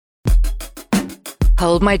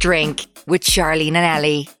Hold My Drink with Charlene and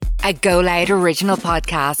Ellie, a Go Loud original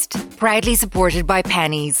podcast, proudly supported by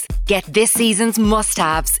Pennies. Get this season's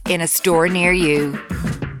must-haves in a store near you.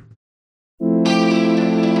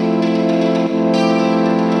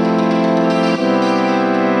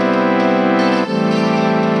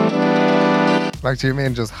 Like, do you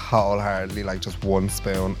mean just wholeheartedly, like just one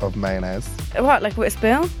spoon of mayonnaise? What, like with a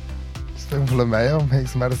spoon? Spoonful of mayo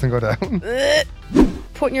makes medicine go down.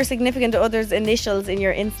 Putting your significant other's initials in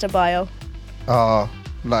your Insta bio. Oh,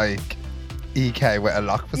 like EK with a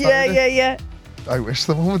lock beside it. Yeah. I wish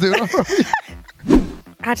someone would do that for me.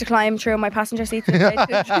 I had to climb through my passenger seat today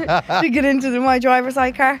to get into my driver's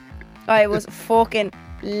side car. I was fucking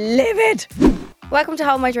livid. Welcome to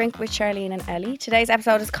Hold My Drink with Charlene and Ellie. Today's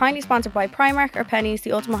episode is kindly sponsored by Primark or Pennies,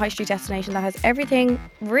 the ultimate high street destination that has everything.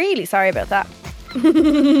 Really sorry about that.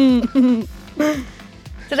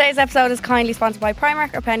 Today's episode is kindly sponsored by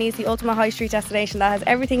Primark or Pennies, the ultimate high street destination that has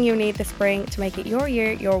everything you need this spring to make it your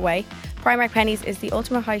year, your way. Primark Pennies is the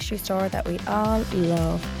ultimate high street store that we all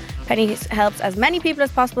love. Pennies helps as many people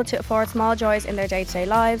as possible to afford small joys in their day-to-day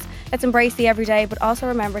lives. Let's embrace the everyday, but also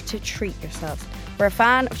remember to treat yourselves. We're a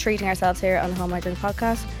fan of treating ourselves here on the Hold My Drink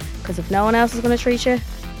podcast, because if no one else is going to treat you,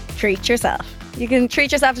 treat yourself. You can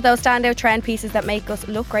treat yourself to those standout trend pieces that make us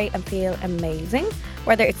look great and feel amazing.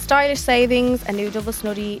 Whether it's stylish savings, a new double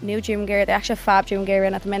snuddy, new gym gear, they actually have fab gym gear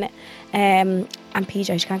in at the minute, and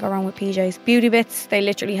PJs, you can't go wrong with PJs. Beauty bits, they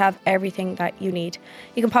literally have everything that you need.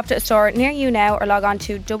 You can pop to a store near you now or log on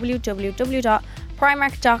to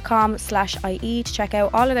www.primark.com/IE to check out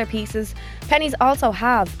all of their pieces. Pennies also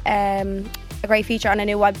have a great feature on a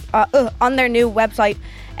new on their new website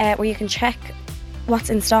where you can check what's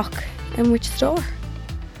in stock in which store,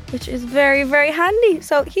 which is very, very handy.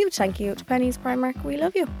 So huge thank you to Pennies Primark. We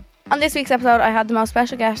love you. On this week's episode, I had the most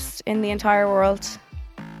special guest in the entire world,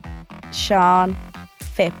 Sean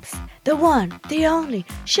Phipps. The one, the only,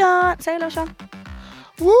 Sean. Say hello, Sean.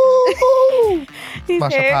 Woo!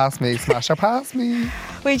 Smash here. her past me, smash her past me.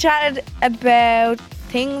 We chatted about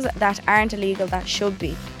things that aren't illegal that should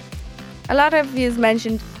be. A lot of you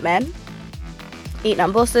mentioned men, eating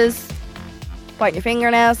on buses, biting your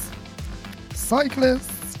fingernails,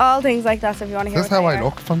 Cyclists. all things like that. So if you want to hear Is this how what they I are,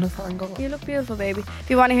 look from this angle? you look beautiful, baby. If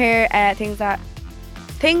you want to hear things that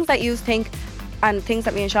you think and things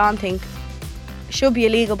that me and Sean think should be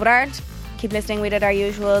illegal but aren't, keep listening. We did our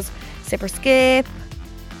usuals, sip or skip,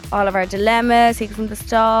 all of our dilemmas, he from the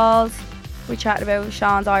stalls. We chatted about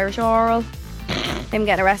Sean's Irish oral, him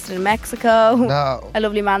getting arrested in Mexico, No. a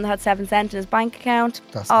lovely man that had 7 cents in his bank account.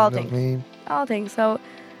 That's all what I things. mean. All things. So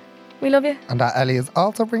we love you. And that Ellie is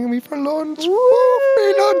also bringing me for lunch. Woo! Woo!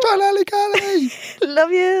 Free lunch on Ellie Kelly.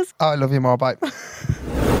 Love yous. Oh, I love you more. Bye.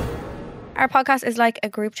 Our podcast is like a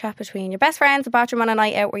group chat between your best friends, a bathroom on a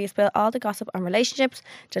night out where you spill all the gossip on relationships,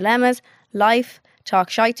 dilemmas, life, talk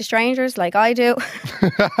shite to strangers like I do.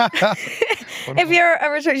 If you're a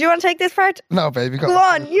return, do you want to take this part? No, baby. Go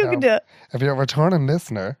on, you can do it. If you're a returning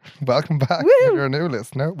listener, welcome back. Woo! If you're a new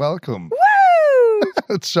listener, welcome. Woo!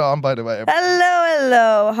 It's Sean, by the way.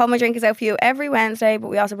 Hello. Hold My Drink is out for you every Wednesday, but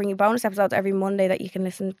we also bring you bonus episodes every Monday that you can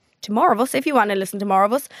listen to more of us if you want to listen to more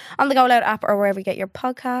of us on the Go Loud app or wherever you get your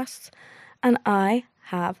podcasts. And I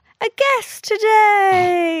have a guest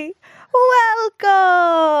today.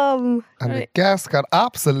 Welcome. And the guest got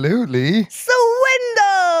absolutely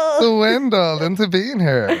swindled into being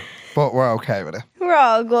here. But we're okay with it. We're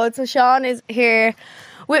all good. So Sean is here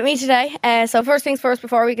with me today. So first things first,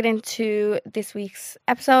 before we get into this week's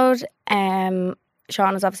episode, Sean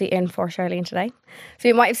is obviously in for Charlene today. So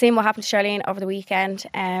you might have seen what happened to Charlene over the weekend.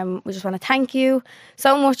 We just want to thank you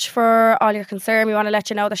so much for all your concern. We want to let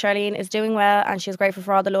you know that Charlene is doing well and she's grateful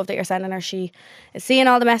for all the love that you're sending her. She is seeing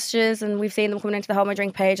all the messages and we've seen them coming into the Hold My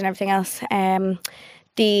Drink page and everything else. I'm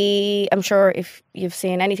sure if you've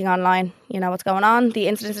seen anything online, you know what's going on. The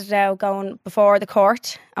incident is now going before the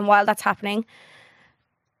court, and while that's happening,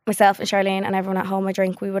 myself and Charlene and everyone at Hold My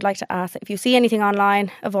Drink, we would like to ask that if you see anything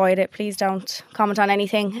online, avoid it. Please don't comment on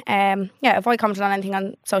anything. Avoid commenting on anything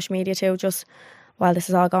on social media too, just while this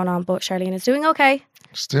is all going on. But Charlene is doing okay.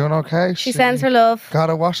 She's doing okay. She sends her love. Got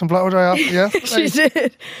a wash and blow dry off yesterday. She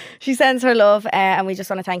did. She sends her love, and we just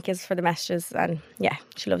want to thank you for the messages. And yeah,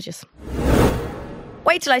 she loves you.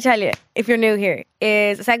 Wait till I tell you, if you're new here,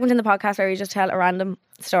 is a segment in the podcast where you just tell a random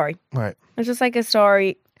story. Right. It's just like a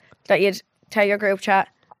story that you'd tell your group chat,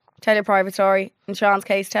 tell your private story. In Sean's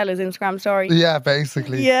case, tell his Instagram story. Yeah,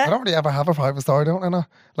 basically. Yeah. I don't really ever have a private story, don't I? No?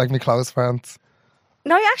 Like my close friends.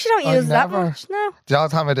 No, you actually don't I use that never. much. No. The odd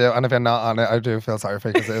time I do, and if you're not on it, I do feel sorry for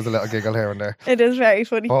you because it is a little giggle here and there. It is very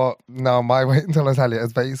funny. But no, my wait until I tell you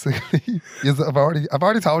is basically, I've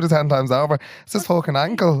already told you 10 times over. It's this fucking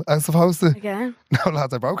ankle. I was supposed to. Again. No,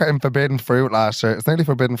 lads, I broke out in forbidden fruit last year. It's nearly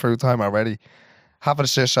forbidden fruit time already. Having a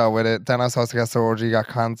shit show with it. Then I was supposed to get surgery, got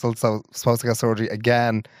cancelled. So supposed to get surgery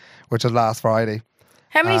again, which was last Friday.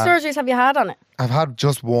 How many surgeries have you had on it? I've had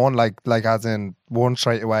just one, like as in one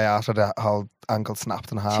straight away after the whole ankle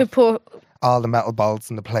snapped in half. To put. All the metal bolts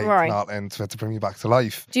and the plates Right. and all in to bring me back to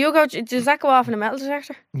life. Does that go off in a metal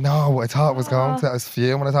detector? No, I thought it was going to. I was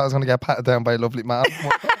fuming. I thought I was going to get patted down by a lovely man.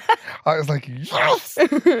 I was like, yes!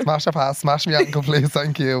 Smash a pass, smash me ankle, please,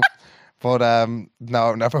 thank you. But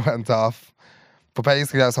no, it never went off. But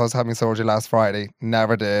basically, I was supposed to have my surgery last Friday.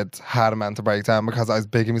 Never did. Had a mental breakdown because I was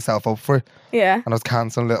bigging myself up for it. Yeah. And I was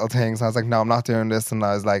cancelling little things. And I was like, no, I'm not doing this. And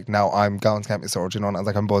I was like, no, I'm going to get my surgery done. I was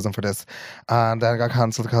like, I'm buzzing for this. And then I got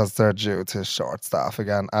cancelled because they're due to short staff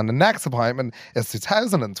again. And the next appointment is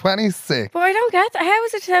 2026. But I don't get that. How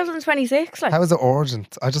is it 2026? Like, How is it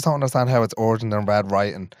urgent? I just don't understand how it's urgent in red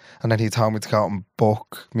writing. And then he told me to go out and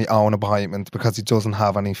book my own appointment because he doesn't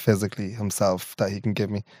have any physically himself that he can give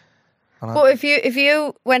me. but if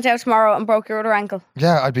you went out tomorrow and broke your other ankle,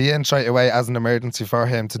 Yeah, I'd be in straight away as an emergency for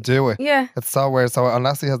him to do it. yeah. It's so weird. So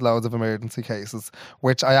unless he has loads of emergency cases,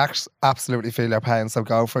 which I absolutely feel you're paying, so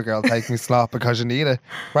go for it, girl. Take me slot because you need it.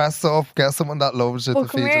 Rest up, get someone that loves you Well, to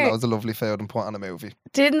come feed here. you loads of lovely food and put on a movie.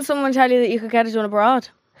 Didn't someone tell you that you could get it done abroad?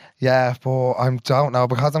 Yeah, but I don't know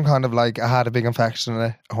because I'm kind of like I had a big infection in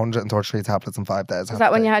it. 133 tablets in 5 days. Is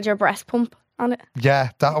that when you had your breast pump on it? Yeah,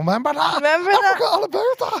 remember that? Remember I that? forgot all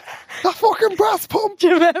about that. That fucking breast pump. Do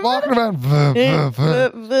you remember? Walking around,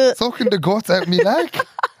 sucking the guts out of me leg.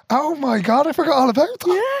 Oh my God, I forgot all about that.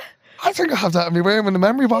 Yeah. I think I have that in my room in the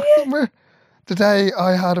memory box somewhere. The day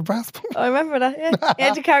I had a breast pump. I remember that. Yeah. You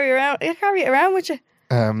had to carry it around with you.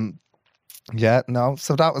 Yeah, no.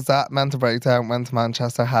 So that was that. Mental breakdown. Went to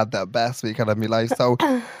Manchester. Had the best weekend of my life. So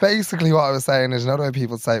basically, what I was saying is, you know the way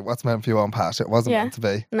people say, "What's meant for you won't pass." It wasn't Yeah. meant to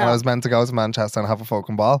be. No. And I was meant to go to Manchester and have a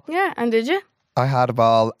fucking ball. Yeah. And did you? I had a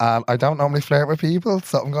ball, and I don't normally flirt with people,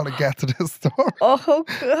 so I'm going to get to this story. Oh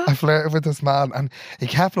God. I flirted with this man and he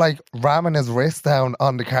kept like ramming his wrist down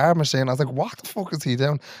on the card machine. I was like, what the fuck is he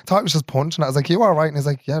doing? Thought he was just punching. I was like, you all right? And he's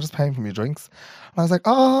like, yeah, just paying for me drinks. And I was like,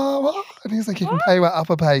 oh, what? And he's like, you can pay with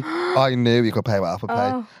Apple Pay. I knew you could pay with Apple Pay.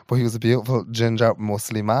 Oh. But he was a beautiful, ginger,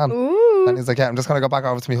 muscly man. Ooh. And he's like, yeah, I'm just going to go back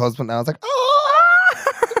over to my husband now. I was like, oh,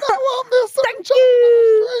 I want this. Thank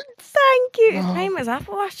you. Drinks. Thank you. His No. name is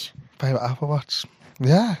Apple Watch. Pay with Apple Watch.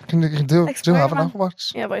 Yeah, can you do Like you have an Spider-Man. Apple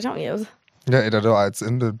Watch? Yeah, but I don't use it. Yeah, either do I. It's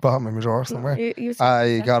in the bottom of my drawer somewhere. You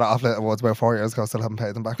I got it off Little Woods about 4 years ago. Still haven't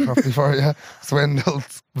paid them back properly for it yet. Swindled.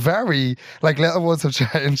 Very, like Little Woods have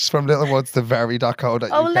changed from Little Woods to very.co.uk.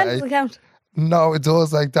 Oh, well, then doesn't count. No, it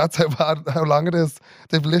does. Like that's how bad, how long it is.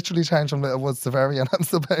 They've literally changed from Little Woods to very, and I'm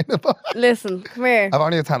still paying it back. Listen, come here. I've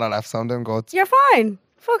only a tenner left, so I'm doing good. You're fine.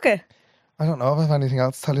 Fuck it. I don't know if I have anything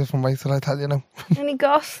else to tell you from wait till I tell you now. Any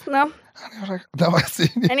goss? No. No, I see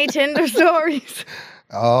you. Any Tinder stories?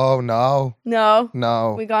 Oh no, No.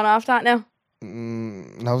 no, We gone off that now?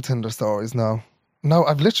 no Tinder stories. No, no,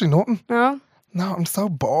 I've literally nothing. No? No, I'm so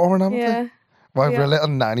boring. I'm Yeah. Why Yeah. we're little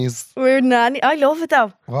nannies. We're nanny. I love it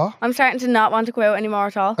though. What? I'm starting to not want to go out anymore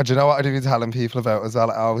at all. And do you know what I do be telling people about as well?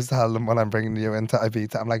 I always tell them when I'm bringing you into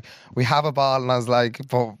Ibiza, I'm like, we have a ball, and I was like,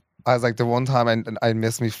 the one time I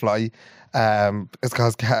missed me flight, it's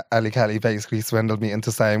because Ellie Kelly basically swindled me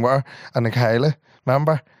into staying with her and Nicola.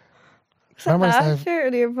 Remember? Remember I Last said, year or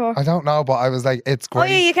the year before? I don't know, but I was like, it's Oh great.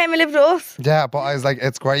 yeah, you came and lived with us. Yeah, but I was like,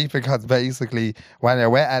 it's great because basically when you're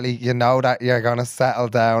with Ellie, you know that you're going to settle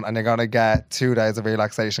down and you're going to get 2 days of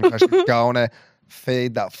relaxation because she's going to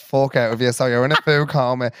feed that fuck out of you. So you're in a food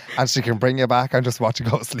coma and she can bring you back and just watch you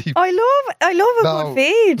go to sleep. I love a No, good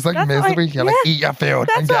feed. It's like That's what misery. You're like, eat your food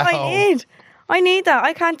and That's get what I home. need. I need that.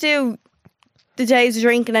 I can't do the days of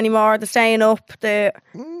drinking anymore, the staying up, the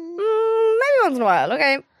maybe once in a while,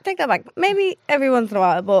 okay? Take that back. Maybe every once in a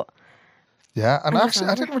while, but Yeah, and I'm actually,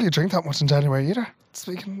 I didn't really drink that much in January either.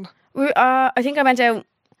 Speaking, I think I went out.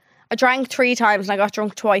 I drank 3 times and I got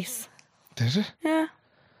drunk twice. did you? Yeah.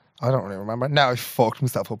 I don't really remember. Now I fucked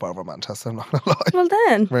myself up over Manchester. I'm not gonna lie. Well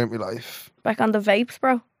then, Ruined my life. back on the vapes,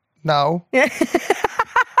 bro. No. Yeah.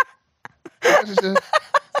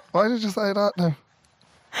 Why did you say that now?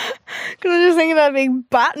 Because I was just thinking of that big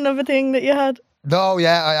baton of a thing that you had. No,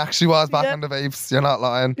 yeah, I actually was back Yeah. on the vapes. You're not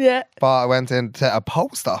lying. Yeah. But I went into a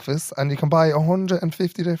post office and you can buy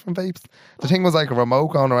 150 different vapes. The thing was like a remote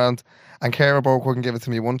going around, and Cara Burke wouldn't give it to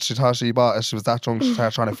me once. She thought she bought it. She was that drunk. She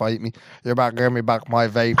started trying to fight me. You're back, give me back my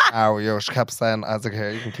vape now. She kept saying, as a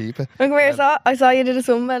care, you can keep it. Look where I saw you did a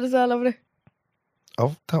sunbed as well over there.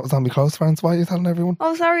 Oh, that was on my close friends. Why are you telling everyone?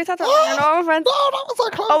 Oh, sorry, I thought that was your normal friends. No, that was our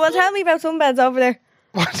close Oh, well, tell me about sunbeds over there.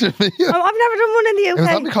 What do you mean? Oh, I've never done one in the It was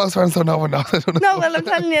on UK. my close friends, so no one knows. No, well, I'm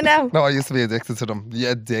telling you now. No, I used to be addicted to them. Yeah,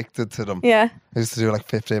 addicted to them. Yeah. I used to do like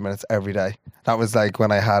 15 minutes every day. That was like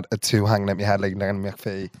when I had a 2 hanging at my head like Nan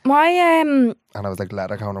McPhee. My And I was like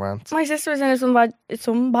leather going around. my sister was in a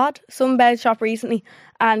sunbed shop recently,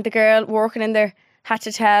 and the girl working in there had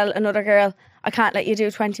to tell another girl, I can't let you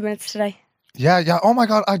do 20 minutes today. Yeah. Oh my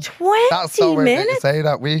God. 20 That's so weird that you minutes? say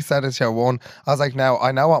that. We said it here one. I was like, now,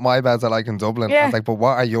 I know what my beds are like in Dublin. I Yeah. was like, but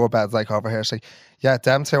what are your beds like over here? She's like, yeah,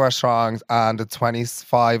 them 2 are strong and the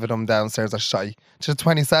 25 of them downstairs are shy. She had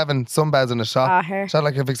 27 sunbeds in the shop. Ah, her. She had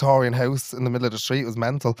like a Victorian house in the middle of the street. It was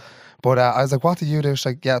mental. But I was like, what do you do? She's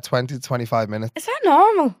like, yeah, 20 to 25 minutes. Is that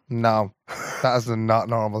normal? No, that is not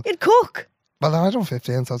normal. You'd cook. Well, then I done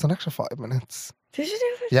 15, so it's an extra 5 minutes. Did you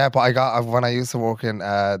do it? Yeah, but I got, when I used to work in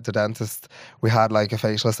the dentist, we had like a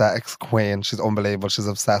facial aesthetics queen. She's unbelievable. She's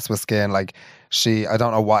obsessed with skin. Like I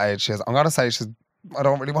don't know what age she is. I'm going to say I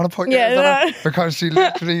don't really want to put years on her because she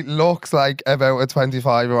literally looks like about a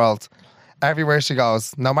 25-year-old. Everywhere she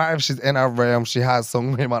goes, no matter if she's in her room, she has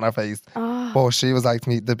sun cream on her face. Oh. But she was like to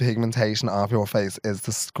me, the pigmentation of your face is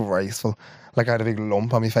disgraceful. Like I had a big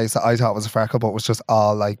lump on my face that I thought was a freckle, but it was just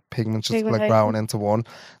all like pigment just like Pigmentation. growing into one.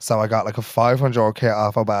 So I got like a 500 kit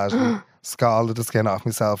off of Badgley, scalded the skin off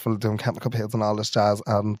myself while doing chemical peels and all this jazz,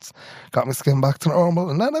 and got my skin back to normal.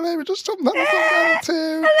 And then I maybe just jumped on the too.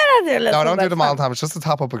 And then I do a little No, I don't do sunbed them all fun. the time. It's just to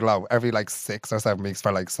top up a glow every like 6 or 7 weeks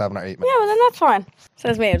for like 7 or 8 minutes. Yeah, well then that's fine.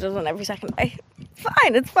 Says me, it does one every second day.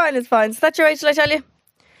 Fine, it's fine. So that's your age, shall I tell you?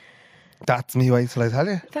 That's me, wait till I tell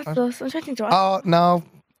you. That's us. I'm trying to think, do I? Oh, no.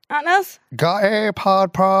 Anything else? Got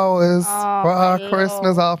AirPod Pros Oh, for our my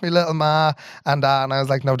Christmas love. off me little ma. And I was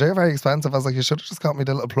like, no, they're very expensive. I was like, you should have just got me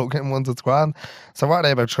the little plug-in ones. It's grand. So what are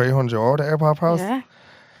they, about 300 euro, the AirPod Pros? Yeah.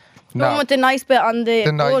 The one No, with the nice bit on the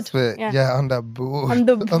the nice wood. bit. Yeah, on the board. On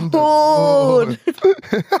the board.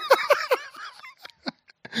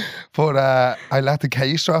 But I let the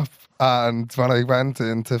case drop, and when I went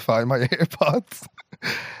in to find my AirPods,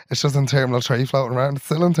 it's just in Terminal 3 floating around. It's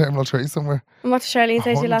still in Terminal 3 somewhere. And what did Charlene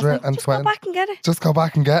say to you last night? Just go 120. back and get it. Just go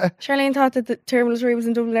back and get it. Charlene thought that the Terminal 3 was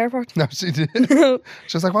in Dublin Airport. No, she did.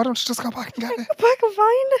 She was like, why don't you just go back and get it? Go back and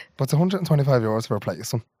find it. But it's 125 euros for a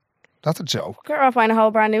replacement. That's a joke. Get off buying a whole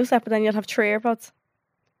brand new set, but then you'll have 3 AirPods.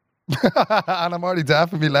 And I'm already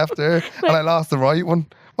definitely left there. And I lost the right one.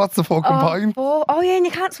 What's the fucking point? Oh yeah, and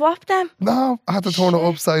you can't swap them No, I had to turn it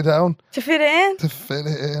upside down to fit it in. to fit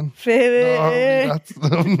it in. Fit it No, in. that's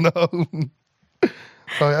no.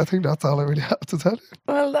 So yeah, I think that's all I really have to tell you.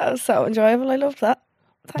 Well, that was so enjoyable. I loved that.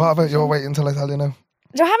 Thanks What about for you? sharing. Wait until I tell you now.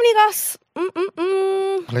 Do you have any goss?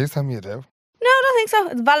 No, Please tell me you do. I don't think so.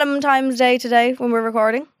 It's Valentine's Day today when we're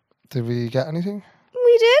recording. Did we get anything?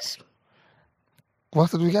 We did. What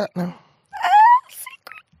did we get now?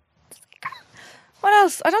 What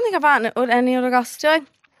else? I don't think I've had any other goss, do I?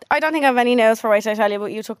 I don't think I have any news for Wait Till I Tell You,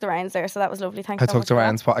 but you took the reins there, so that was lovely. Thanks I so took much the for that.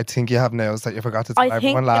 reins, but I think you have news that you forgot to tell I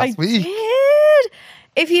think everyone last I week. did.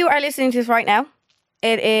 If you are listening to this right now,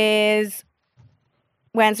 it is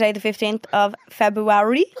Wednesday, the 15th of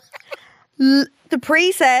February. The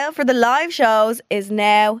pre-sale for the live shows is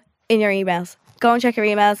now in your emails. Go and check your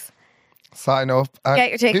emails. Sign up. And Get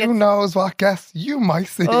your tickets. Who knows what guests you might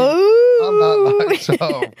see on Oh, that live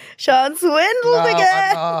show. Sean swindled No,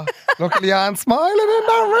 again. I know. Look at Leanne smiling in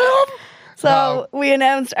that room. So we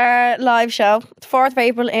announced our live show, 4th of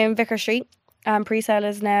April in Vicar Street. Pre-sale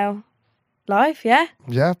is now live, yeah?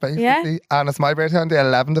 Yeah, basically. Yeah. And it's my birthday on the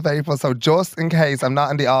 11th of April. So just in case I'm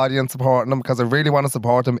not in the audience supporting them, because I really want to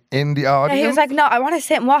support them in the And audience. he was like, no, I want to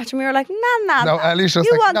sit and watch. And we were like, nah. no, Ellie's just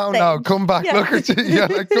You like, want no, stage. come back. Yeah. Look at you. Yeah,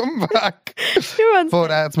 like, come back. You want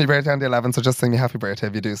But it's my birthday on the 11th, so just sing me happy birthday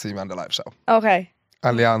if you do see me on the live show. Okay.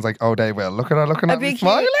 And Leon's like, oh, they will. Look at her looking at me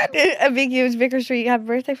smiling. A big, huge Vicar Street happy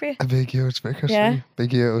birthday for you. A big, huge Vicar Yeah. Street.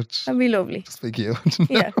 Big, huge. That'd be lovely. Just big, huge.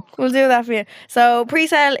 Yeah, we'll do that for you. So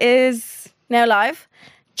pre-sale is now live.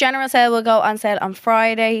 General sale will go on sale on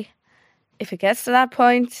Friday if it gets to that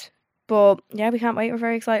point. But yeah, we can't wait. We're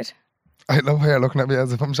very excited. I love how you're looking at me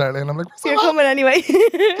as if I'm Charlie, and I'm like, what's You're up? coming anyway.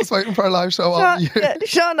 Just waiting for a live show all Sean, year. yeah,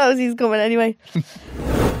 Sean knows he's coming anyway.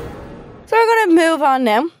 So we're going to move on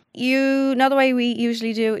now. You know the way we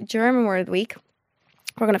usually do German word of the week.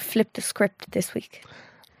 We're going to flip the script this week.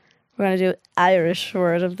 We're going to do Irish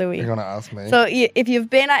word of the week. You're going to ask me. So if you've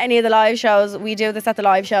been at any of the live shows, we do this at the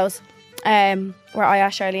live shows, where I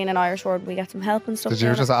ask Charlene an Irish word. We get some help and stuff. Did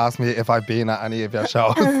you just ask me if I've been at any of your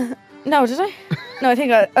shows? No, did I? No, I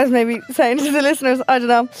think I was maybe saying to the listeners. I don't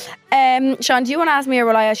know. Sean, do you want to ask me or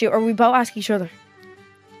will I ask you? Or we both ask each other?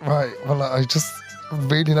 Right. Well, I just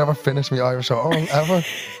really never finished my Irish show ever.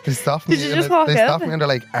 They stopped me. Did you just walk They out? stopped me and they're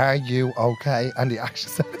like, "Are you okay?" And they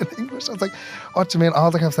actually said it in English. I was like, "What do you mean?" All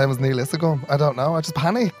they kept saying was Neil Issigum. I don't know. I just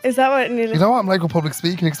panicked. Is that what Neil? You know what I'm like with public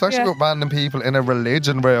speaking, especially Yeah. with random people in a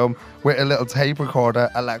religion room with a little tape recorder.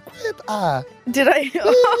 I like, "Whip, Did I?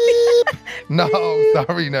 Oh, yeah. No,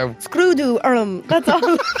 sorry, no. Screwdo That's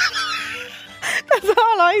all. That's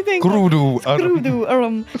all I think. Grudu.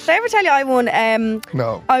 Screwdo Did I ever tell you I won?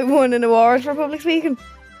 No. I won an award for public speaking.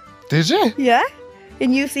 Did you? Yeah,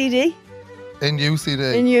 in UCD. In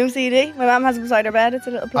UCD. In UCD, my mum has it beside her bed. It's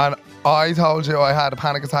a little plug. And I told you I had a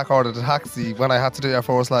panic attack, ordered a taxi when I had to do our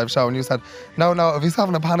first live show, and you said, no, if he's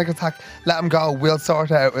having a panic attack, let him go, we'll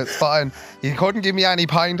sort it out, it's fine. You couldn't give me any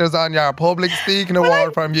pointers on your public speaking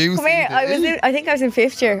award from UCD. Come here, I think I was in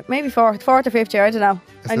 5th year, maybe fourth or 5th year, I don't know.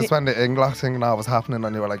 Is this when the English thing and all was happening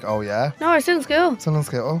and you were like, oh yeah? No, I was still in school. Still in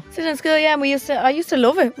school? Still in school, yeah, and I used to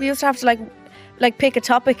love it. We used to have to like pick a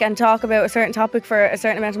topic and talk about a certain topic for a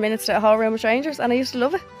certain amount of minutes to a whole room of strangers, and I used to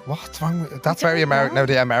love it. What's wrong with it? That's very American. Now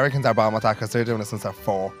the Americans are bomb attack because they're doing it since they're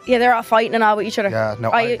 4. Yeah, they're all fighting and all with each other. Yeah, no,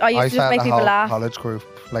 I used to just felt make a people whole laugh. college group.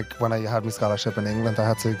 Like when I had my scholarship in England, I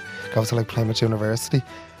had to go to like Plymouth University.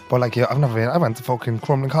 But like, yeah, I've never been. I went to fucking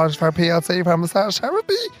Crumlin College for a PLC for a massage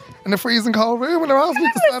therapy in a freezing cold room, and they're asking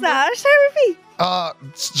me to stand up. Massage therapy.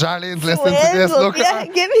 Charlene's listening to this. Swindle, Look yeah, at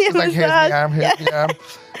her. give me a She's like, here's massage. my arm, here's my arm.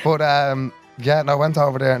 But yeah, no, I went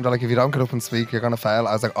over there and they're like, if you don't get up and speak, you're going to fail.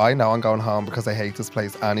 I was like, I know I'm going home because I hate this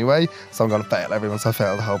place anyway, so I'm going to fail everyone. So I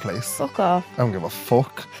failed the whole place. Fuck off. I don't give a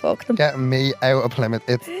fuck. Fuck them. Getting me out of Plymouth,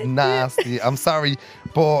 it's nasty. I'm sorry,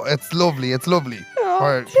 but it's lovely. It's lovely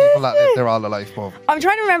for people that live there all their life. But I'm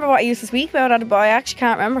trying to remember what I used to speak about at it, but I actually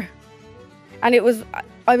can't remember. And I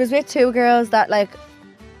was with 2 girls that like,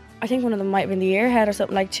 I think one of them might have been the yearhead or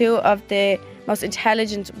something, like 2 of the most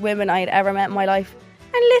intelligent women I had ever met in my life.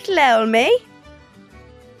 And little old me.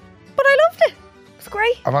 But I loved it. It's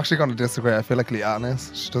great. I'm actually going to disagree. I feel like Leanne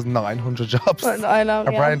is. She does 900 jobs. But I know.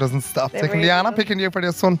 Her yeah. brain doesn't stop They ticking. really Leanne, I'm don't. picking you for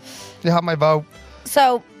this one. You have my vote.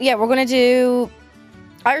 So, yeah, we're going to do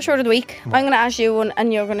Irish word of the week. I'm going to ask you one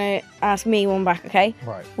and you're going to ask me one back, okay?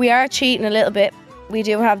 Right. We are cheating a little bit. We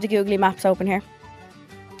do have the Googly Maps open here.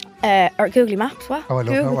 Or Googly Maps, what? Oh, I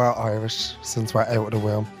love how Google. we're Irish since we're out of the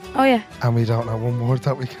womb. Oh, yeah. And we don't know one word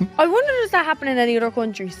that we can. I wonder, does that happen in any other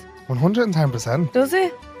countries? 110%. Does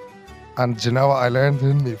it? And do you know what I learned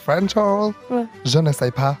in my French oral? What? Je ne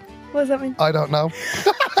sais pas. What does that mean? I don't know.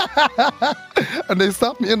 And they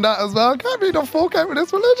stopped me in that as well. Can't be the fuck out with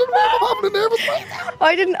this religion, man. I'm having a nervous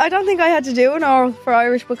breakdown. I don't think I had to do an oral for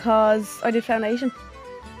Irish because I did foundation.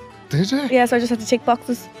 Did you? Yeah, so I just had to tick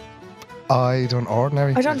boxes. I done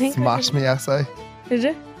ordinary. I don't think I Smashed did. me essay. Did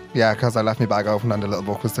you? Yeah, because I left my bag open and the little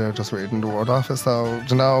book was there just reading the word off it. So,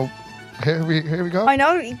 do you know, here we go. I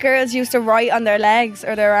know girls used to write on their legs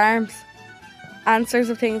or their arms answers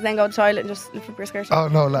of things, then go to the toilet and just lift up your skirt. Oh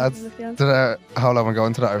no, lads. Lift the answer. Hold on, we're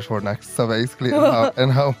going to the Irish word next. So basically, in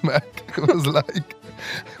home ec, it was like,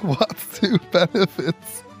 what's 2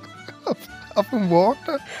 benefits of having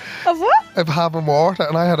water? Of what? Of having water,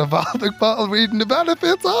 and I had a Baltic bottle reading the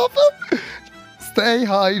benefits of it. Stay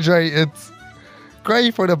hydrated.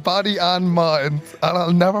 Great for the body and mind. And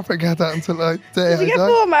I'll never forget that until I day Did you I get die.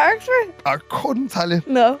 full marks for it? I couldn't tell you.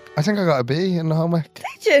 No. I think I got a B in the home ec.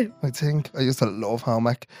 Did you? I think. I used to love home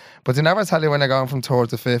ec. But they never tell you when you're going from 3rd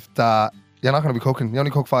to 5th that you're not going to be cooking. You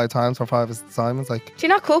only cook 5 times for 5 assignments. Like, Do you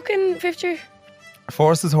not cook in 5th year?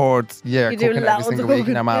 first to 3rd, yeah, You do cooking every loads single of week,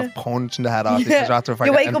 cooking, and your man's yeah. punching the head off because you're after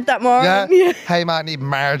You wake up that morning. Yeah. Hey man, I need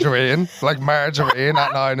margarine. Like margarine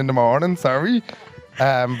at 9 in the morning, sorry.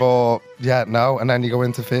 But yeah, no. And then you go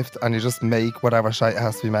into 5th and you just make whatever shite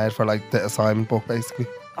has to be made for like the assignment book, basically.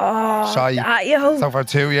 Oh, Shy. that, yo. So for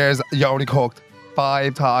 2 years, you only cooked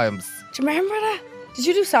 5 times. Do you remember that? Did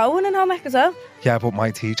you do sewing in home ec as well? Yeah, but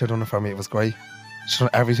my teacher done it for me. It was great. She done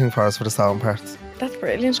everything for us for the sewing parts. That's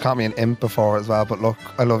brilliant. She called me an imp before as well. But look,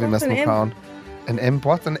 I love you, Miss What's an imp? McCown. An imp?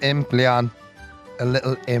 What's an imp, Leanne? A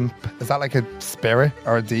little imp. Is that like a spirit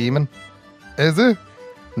or a demon? Is it?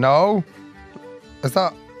 No. Is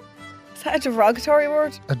that Is that a derogatory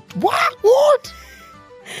word? a what? What?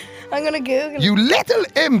 I'm going to Google it. You little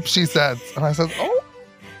imp, she said. And I said, oh.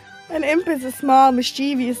 An imp is a small,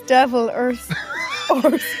 mischievous devil or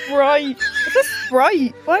sprite. It's a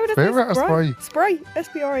sprite. Why would it say Spirit or sprite? sprite? Sprite.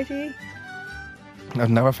 S-P-R-I-T-E. I'll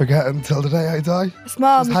never forget it until the day I die.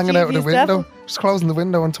 Small, Just hanging out of the mischievous window, devil. just closing the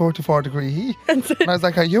window in 34-degree heat. And I was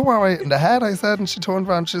like, are you alright in the head? I said, and she turned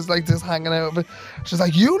around, she's like just hanging out of it. She's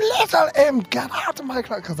like, you little imp, get out of my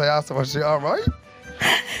class. Because I asked her, was she alright?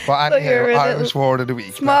 But So you're anyhow, a little Irish word of the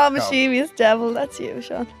week. Small, Let's go. mischievous devil. That's you,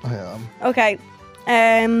 Sean. I am. Okay.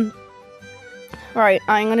 Right,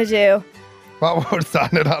 I'm going to do... What word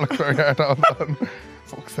sounded on a career? Hold on.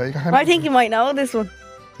 Fuck's sake. I think you might know this one. Do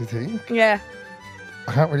you think? Yeah.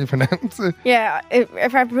 I can't really pronounce it. Yeah,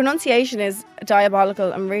 if our pronunciation is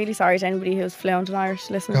diabolical, I'm really sorry to anybody who's fluent in Irish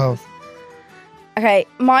listening Go. to this. Okay,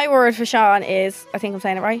 my word for Sean is, I think I'm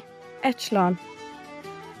saying it right, echelon.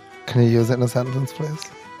 Can you use it in a sentence, please?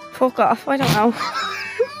 Fuck off, I don't know.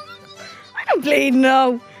 I don't bleed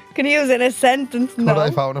know. Can you use it in a sentence? No. Could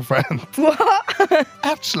I phone a friend? What?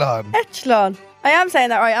 Echelon. Echelon. I am saying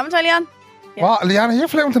that right, am I, Leanne? Yeah. What, Leanna, you're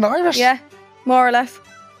fluent in Irish? Yeah, more or less.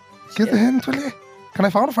 Give the hint, will you? Can I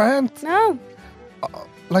phone a friend? No.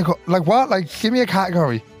 Like what? Like, give me a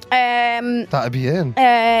category. That'd be in.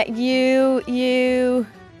 You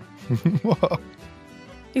What?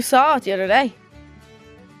 you saw it the other day.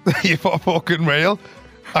 You fucking real?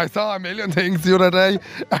 I saw a million things the other day.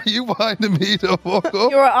 Are you winding me the fuck up?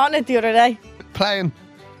 You were on it the other day. Plane.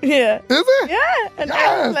 Yeah. Is it? Yeah, an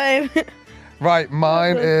Yes. airplane. Right,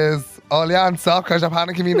 mine is... Oh, Leanne, stop, because you're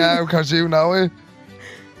panicking me now, because you know it.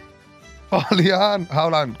 Oh, Leanne,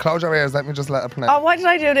 hold on. Close your ears. Let me just let it pronounce. Oh, why did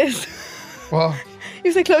I do this? What?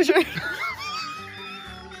 You said close your ears.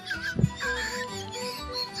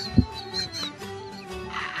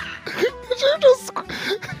 Did you just...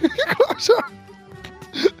 Close your...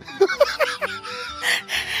 If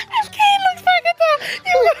Kane looks back at that,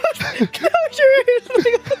 you go close your ears.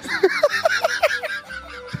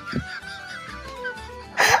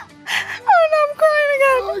 Oh no, I'm crying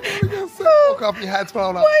again. Oh, I gotta get so fuck off. Your head's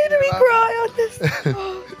blown up. Why do we cry on this?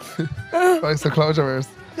 Right, so close your ears.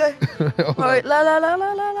 Okay. Hold on. Alright, la la la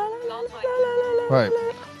la la la la la la la. Right.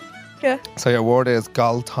 Yeah. So your word is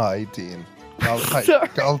Galtaidine. Sorry.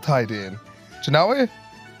 Galtaidine. Do you know it?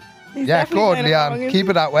 He's Yeah, definitely good, saying it wrong, Leanne. isn't Keep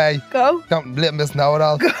it that way. he? Go. Don't let us know it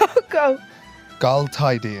all. Go.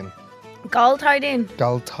 Galtaidine. Gall tied in.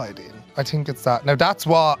 Galtaidine. I think it's that. Now that's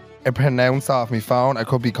what I pronounced off my phone. I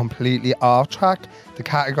could be completely off track. The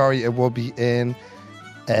category it would be in,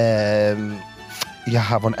 you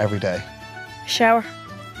have one every day. Shower.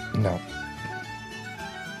 No.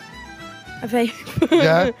 A vape.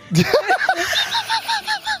 Yeah.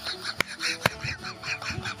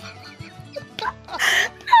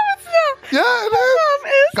 Yeah,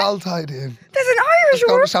 it is. Galtaidine. There's an Let's Irish go to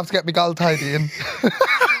the word. shop to get me Galtaidine. There's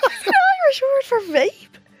an Irish word for vape.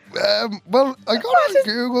 Well, I got What it is-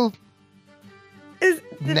 on Google. Is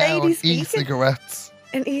the Now lady speaking? e-cigarettes.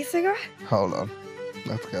 An e-cigarette? Hold on.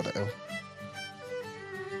 Let's get it out.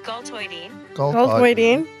 Galtoidine.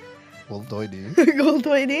 Goldtoidine. Galtaidine.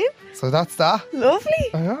 Goldtoidine. So that's that. Lovely.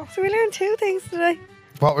 I know. So we learned two things today.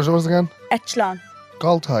 What was yours again? Echelon.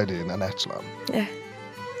 Galtaidine and echelon. Yeah.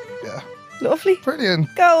 Yeah. Lovely.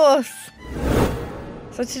 Brilliant. Go us.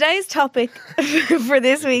 So today's topic for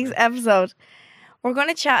this week's episode, we're going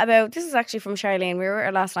to chat about, this is actually from Charlene. We were with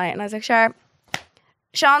her last night and I was like,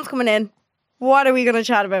 Sean's coming in. What are we going to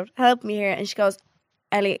chat about? Help me here. And she goes,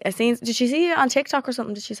 Ellie, did she see you on TikTok or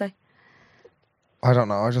something? Did she say? I don't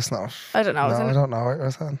know. I just know. I don't know. No, I don't know what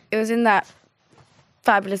you're saying. It was in that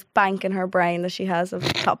fabulous bank in her brain that she has of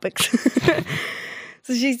topics.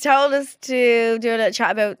 So she told us to do a little chat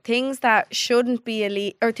about things that shouldn't be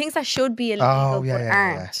illegal, or things that should be illegal Oh, yeah, but yeah,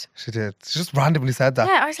 yeah. aren't. She did. She just randomly said that.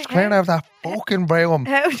 Yeah, I was She's like, clearing how- out that fucking brain.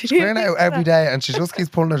 How do She's you clearing it think out every that? day and she just keeps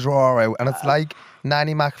pulling a drawer out and it's like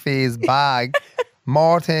Nanny McPhee's bag.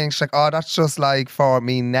 More things. She's like, oh, that's just like for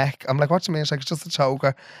me neck. I'm like, what do you mean? She's like, it's just a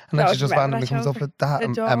choker. And then No, she just remember randomly that comes up choker? with that The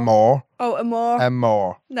and door? more. Oh, and more. And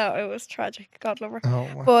more. No, it was tragic. God love her. Oh,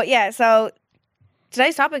 my. But yeah, so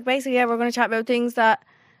today's topic, basically, yeah, we're going to chat about things that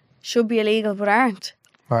should be illegal but aren't.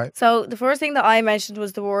 Right. So the first thing that I mentioned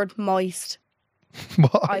was the word moist. I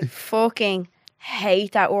Why? fucking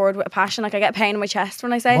hate that word with a passion. Like I get pain in my chest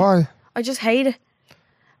when I say it. Why? I just hate it.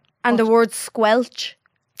 And the word squelch.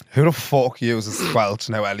 Who the fuck uses squelch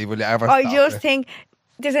now, Ellie? Will you ever I stop just it? think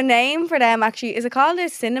there's a name for them actually. Is it called a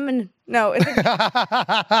cinnamon? No, is it?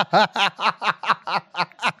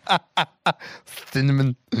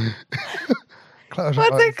 Cinnamon. Close your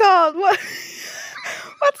What's eyes. it called? What?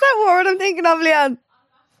 What's that word I'm thinking of, Leanne?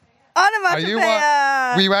 Are you what?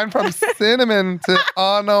 Onomatopoeia. We went from cinnamon to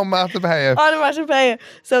onomatopoeia. Onomatopoeia.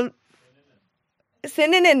 So,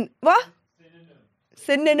 synonym. What?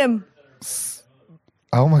 Synonym.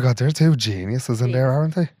 Oh my god, they're two geniuses in there,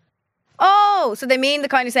 aren't they? Oh, so they mean the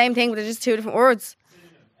kind of same thing, but they're just two different words.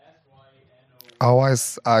 Oh, I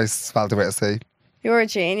spelled it with a C. You're a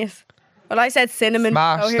genius. Well, I said cinnamon.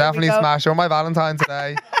 Smash, so here we definitely go. smash. You're my Valentine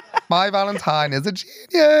today. My Valentine is a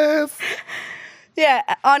genius. Yeah,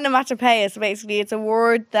 onomatopoeia. So basically, it's a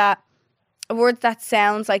word that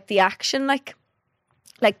sounds like the action, like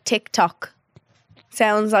TikTok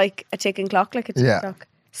sounds like a ticking clock, like a Yeah. TikTok.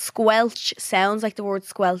 Squelch sounds like the word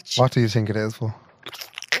squelch. What do you think it is for?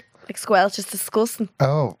 Like squelch is disgusting.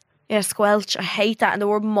 Oh, Yeah, squelch. I hate that. And the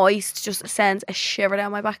word moist just sends a shiver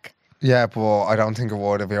down my back. yeah, but I don't think it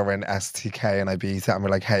would if we were in STK and I beat it and we're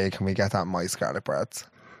like, hey, can we get that moist garlic breads?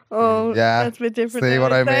 Oh, Yeah. that's a bit different. See now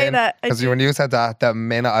what you I say mean? that. Because when you said that, the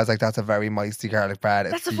minute I was like, that's a very moisty garlic bread.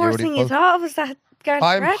 That's It's the first thing you beautiful. thought of, was that garlic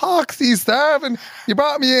I'm bread. poxy starving. You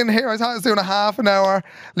brought me in here. I thought I was doing a half an hour.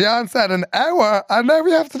 Leanne said an hour, and now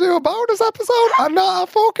we have to do a bonus episode. And not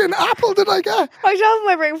a fucking apple did I get. I shoved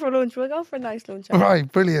my bring for lunch. We'll go for a nice lunch.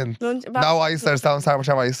 Right, brilliant. Lunch. No oysters. Don't start with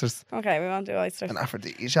your oysters. Okay, we won't do oysters. An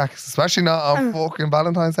aphrodisiac, especially not on fucking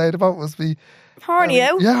Valentine's Day. The vote was be Horny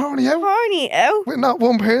out. yeah, horny out. Horny out. With not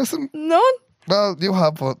one person. None. Well, you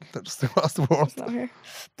have, but they're just across the world. Not here.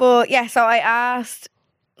 But yeah, so I asked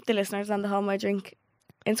the listeners on the Home I Drink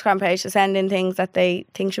Instagram page to send in things that they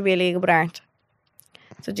think should be illegal but aren't.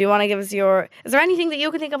 So do you want to give us your... Is there anything that you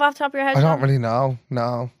can think of off the top of your head? I don't Sean? really know.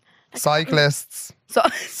 No. Cyclists. So,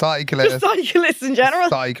 Cyclists. just cyclists in general.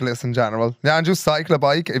 Cyclists in general. Yeah, and just cycle a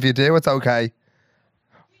bike. If you do, it's okay.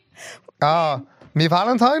 Ah, me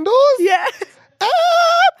Valentine does? Yeah.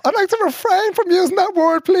 I'd like to refrain from using that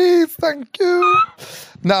word, please. Thank you.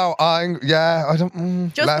 No, I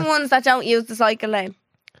don't. Just the ones that don't use the cycle lane.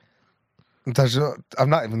 I'm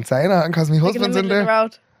not even saying that because my Like in the husband's in middle of the there.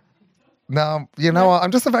 road. No, you know what?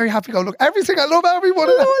 I'm just a very happy go. Look, everything. I love everyone.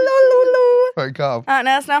 Right, go. Anything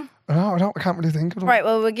else now? No, I can't really think of them. Right,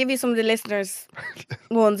 well, we'll give you some of the listeners'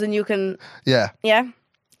 ones and you can... Yeah, Yeah?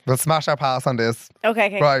 we'll smash our pass on this.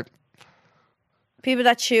 Okay. Right. People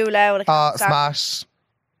that chew loud. Smash.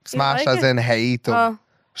 Smash like as it? in hate. Them. Oh,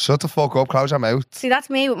 Shut the fuck up. Close your mouth. see, that's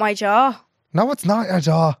me with my jaw. No, it's not your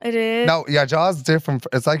jaw. It is. No, your jaw's different.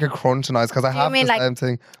 It's like a crunch noise because I you have the mean like- same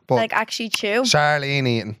thing. But Like actually chew. Charlene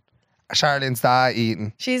eating. Charlene's dad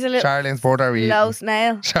eating. She's a little Charlene's brother eating. slow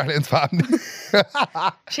snail. Charlene's family.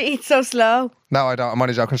 She eats so slow. No, I don't. I'm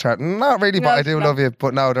only joking, Charlene. Not really, but No, I do no. love you.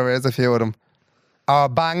 But no, there is a few of them.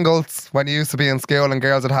 Bangles. When you used to be in school and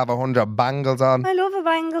girls would have 100 bangles on. I love a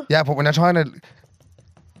bangle. Yeah, but when you're trying to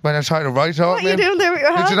write out, What are you doing there with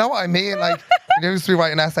your did hand? you know what I mean? Like, you used to be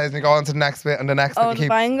writing essays and you go on to the next bit and the next bit. Oh, You the keep,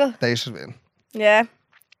 bangle. they should win. Yeah.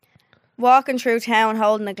 Walking through town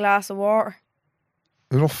holding a glass of water.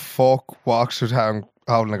 Who the fuck walks through town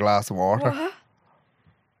holding a glass of water? What?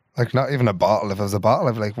 Like, not even a bottle. If it was a bottle,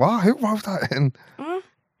 I'd be like, what? Who wrote that in?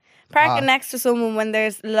 Parking next to someone when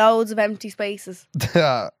there's loads of empty spaces.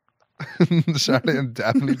 Yeah. Charlene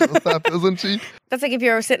definitely does that, doesn't she? That's like if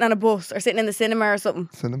you're sitting on a bus or sitting in the cinema or something.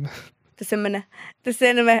 Cinema. The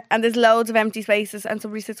cinema, and there's loads of empty spaces and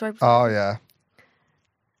somebody sits right beside. Oh, yeah.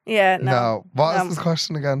 Yeah, No. no. What is No. this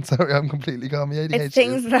question again? Sorry, I'm completely gone. My ADHD. It's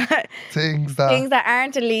things that Things that. things that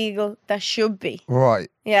aren't illegal that should be. Right.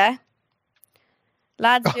 Yeah.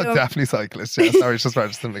 Lads Oh, doing, definitely cyclists. Yeah, sorry, it's just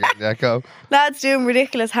registering again. Yeah, go. lads doing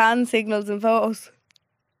ridiculous hand signals in photos.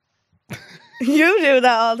 You do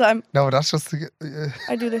that all the time. No, that's just to get.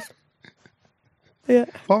 I do this. Yeah.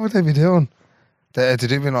 What would they be doing? They do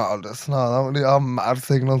be not all this. No, that would be all mad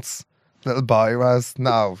signals. Little boy was.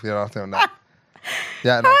 No, you're not doing that.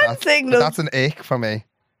 Yeah, no, Hand that's, signals. that's an ick for me.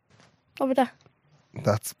 What about that?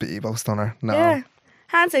 That's Bebo Stunner. No. Yeah.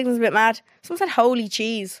 Hand signals a bit mad. Someone said holy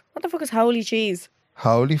cheese. What the fuck is holy cheese?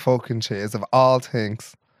 Holy fucking cheese of all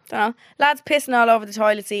things. Don't know. Lads pissing all over the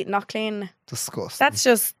toilet seat, not cleaning it. Disgusting. That's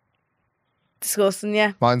just disgusting,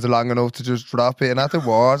 yeah. Mine's long enough to just drop it in at the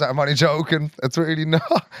water. I'm only joking. It's really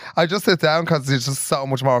not. I just sit down because it's just so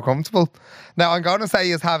much more comfortable. Now, I'm going to say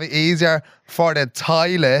you have it easier for the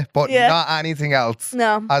toilet, but Yeah. not anything else.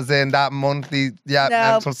 No. As in that monthly, No.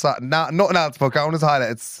 mental, nothing else, but going to the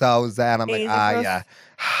toilet, it's so zen. I'm Easy like, for us. yeah.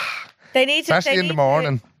 They need to Especially they in the need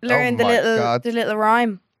morning. to learn Oh the my little God. the little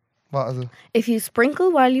rhyme. What is it? If you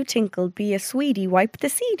sprinkle while you tinkle, be a sweetie, wipe the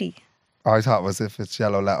seedy. I thought it was if it's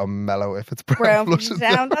yellow, let 'em mellow. If it's brown, Brown flush flushes it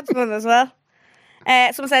down. down. That's fun as well.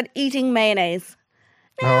 Someone said eating mayonnaise.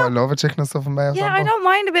 No, I love a chicken and stuff and mayo. Yeah, I sample. don't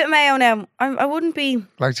mind a bit of mayo now. I wouldn't be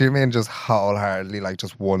Like, do you mean just wholeheartedly, like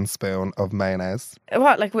just one spoon of mayonnaise?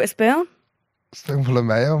 what, like with a spoon? Spoonful of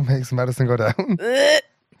mayo makes medicine go down. Ugh.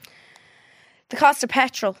 The cost of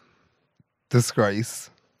petrol. Disgrace.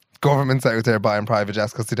 Governments out there buying private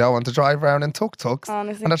jets because they don't want to drive around in tuk-tuks.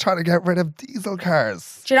 Honestly. And they're trying to get rid of diesel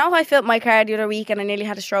cars. Do you know if I filled my car the other week and I nearly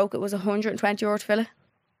had a stroke? It was €120 to fill it.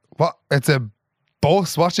 What? It's a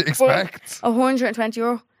bus. What do you expect?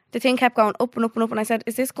 €120. The thing kept going up and up and up, and I said,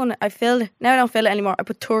 "Is this gonna?" I filled it. Now I don't fill it anymore. I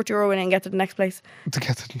put €30 in it and get to the next place. To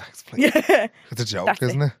get to the next place. Yeah, It's a joke, That's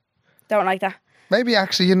isn't it? don't like that. Maybe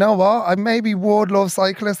actually, you know what? I maybe would love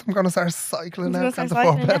cyclists. I'm going to start cycling now. gonna Can't start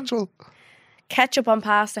afford cycling now. petrol. Ketchup on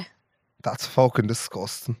pasta. That's fucking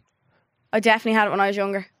disgusting. I definitely had it when I was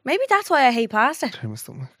younger. Maybe that's why I hate pasta. Try my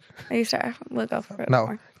stomach. I used to. We'll go for it.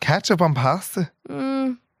 No, ketchup on pasta.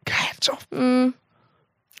 Mm, Ketchup.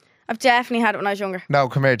 I've definitely had it when I was younger. No,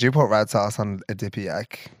 come here. Do you put red sauce on a dippy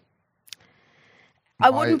egg? I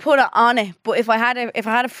wouldn't put it on it, but if I had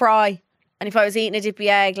a fry and if I was eating a dippy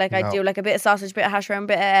egg, like I'd No. do like a bit of sausage, bit of hash brown,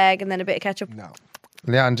 bit of egg, and then a bit of ketchup. No.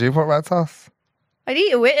 Leanne, do you put red sauce? I'd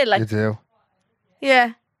eat it with it, You like do.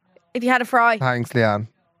 yeah. If you had a fry, Thanks, Leanne.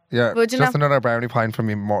 Yeah, Would you just know? another brownie pint from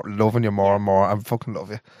me. More loving you more and more. I fucking love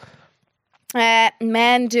you.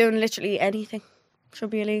 men doing literally anything should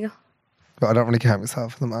be illegal. But I don't really count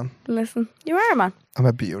myself as a man. Listen, you are a man. I'm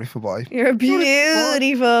a beautiful boy. You're a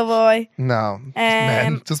beautiful boy. No, just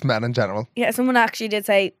men. Just men in general. Yeah, someone actually did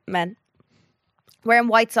say men wearing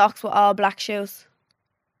white socks with all black shoes.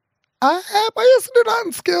 I used to do that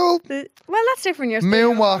in school. Well, that's different. You're Me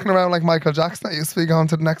walking around like Michael Jackson. I used to be going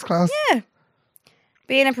to the next class. Yeah.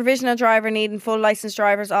 Being a provisional driver, needing full licensed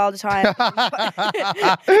drivers all the time.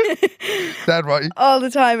 Dead right. All the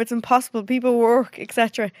time. It's impossible. People work,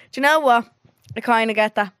 etc. Do you know what? I kind of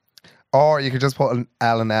get that. Or you could just put an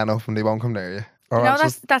L and N up and they won't come near you. Or No, else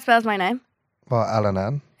just, that spells my name. what, L and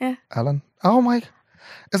N? Yeah. Ellen. Oh my.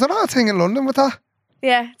 Is there not a thing in London with that?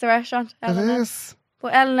 Yeah, it's a restaurant. It L&M. is.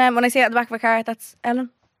 But L&M, when I see it at the back of a car, that's Ellen.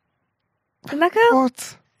 Isn't that cool? What?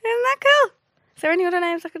 Isn't that cool? Is there any other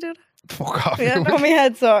names I could do that? Fuck off. Yeah, you. no, my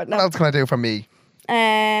head's sore. What No. else can I do for me?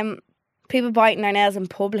 People biting their nails in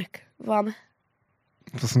public. Vomit.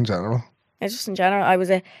 Just in general. Yeah, just in general. I was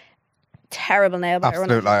a terrible nail biter. when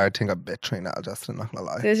I Absolute liar. I think I bit 3 nail just not gonna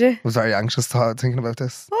lie. Did you? I was very anxious thinking about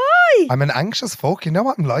this. Why? I'm an anxious fuck. You know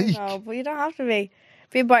what I'm like. No, but you don't have to be.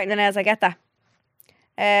 People biting their nails, I get that.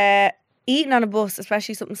 Eating on a bus,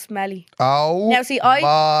 especially something smelly. Oh Now, see,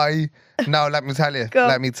 my. No, let me tell you. Go.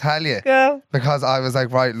 Let me tell you. Go. Because I was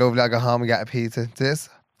like, right, lovely, I go home and get a pizza. This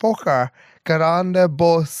fucker got on the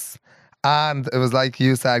bus. And it was like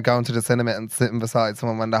you said, going to the cinema and sitting beside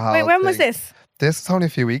someone when the whole Wait, when was thing- this? This was only a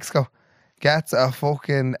few weeks ago. Gets a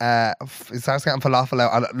fucking, he starts getting falafel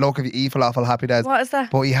out. And look, if you eat falafel, happy days. What is that?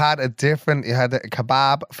 But he had a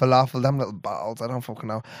kebab, falafel, them little balls, I don't fucking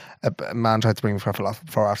know. A man tried to bring me for falafel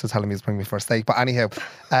before after telling me he was bringing me for a steak. But anyhow,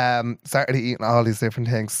 started eating all these different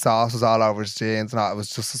things. Sauce was all over his jeans and all. It was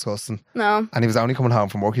just disgusting. No. And he was only coming home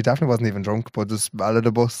from work. He definitely wasn't even drunk, but just smell of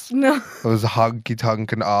the bus. No. It was honky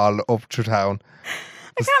tonking all up through town.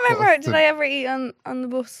 I can't remember. Did I ever eat on the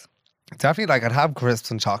bus? Definitely, like, I'd have crisps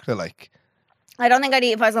and chocolate, like. I don't think I'd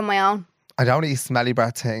eat if I was on my own. I don't eat smelly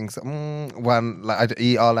breath things. When like I'd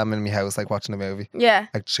eat all them in my house, like watching a movie, Yeah.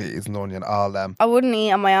 like cheese and onion, all them. I wouldn't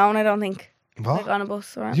eat on my own, I don't think. What? Like on a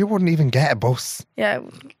bus or You wouldn't even get a bus. yeah.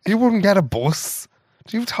 You wouldn't get a bus.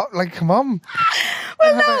 Do you talk like? Come on.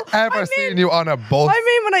 Well, Have I ever seen you on a bus? I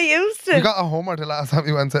mean when I used to. You got a Hummer the last time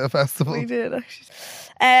you went to a festival. We did actually.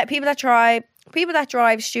 People that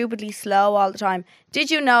drive stupidly slow all the time. Did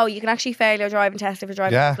you know you can actually fail your driving test if you're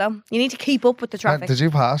driving Yeah. slow? You need to keep up with the traffic. Did you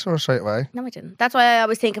pass or straight away? No, I didn't. That's why I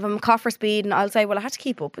always think if I'm caught for speed and I'll say, well, I had to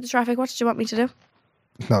keep up with the traffic. What did you want me to do?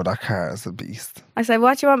 No, that car is a beast. I say,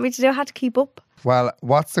 what do you want me to do? I had to keep up. Well,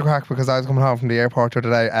 what's the crack? Because I was coming home from the airport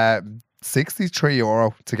today.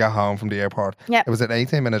 €63 to get home from the airport. Yeah. It was an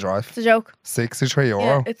 18-minute drive. It's a joke. €63.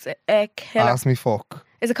 Yeah, it's a killer. Ask me fuck.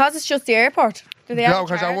 Is it because it's just the airport? Do they No, have a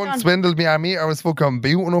because I charge once on? swindled me. Our meter was fucking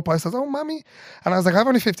booting up. I said, oh, mammy. And I was like, I've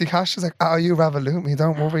only 50 cash. She's like, oh, you Revolut me.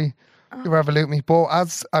 Don't worry. You Revolut me. But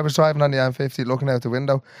as I was driving on the M50 looking out the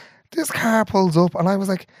window, this car pulls up and I was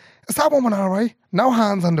like, is that woman all right? No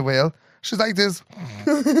hands on the wheel. She's like this.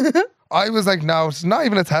 I was like, no, she's not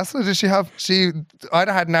even a Tesla. Did she have? She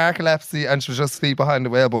either had narcolepsy and she was just asleep behind the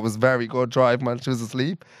wheel, but was very good driving while she was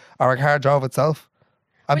asleep, or her car drove itself.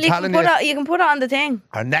 I'm Well, you telling can, you, you can put it on the thing.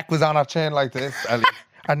 her neck was on her chin like this, Ellie.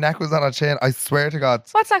 Her neck was on her chin. I swear to God.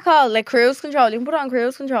 What's that called? Like cruise control. You can put it on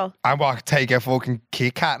cruise control. I walk take a fucking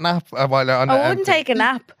Kit Kat nap while they're on the I wouldn't empty. take a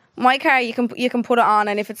nap. My car, you can put it on,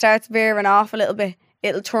 and if it starts veering off a little bit,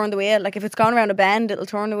 it'll turn the wheel. Like if it's going around a bend, it'll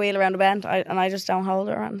turn the wheel around a bend. I just don't hold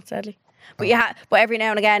it around, sadly. But but every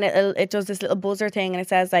now and again, it does this little buzzer thing, and it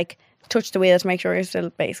says like touch the wheel to make sure you're still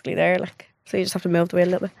basically there. Like so, you just have to move the wheel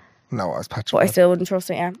a little bit. No, I was But I petrified. still wouldn't trust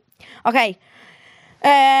it. Yeah. Okay.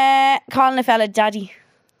 Calling a fella daddy.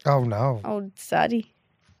 Oh no. Oh, daddy.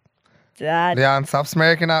 Dad. Leanne, stop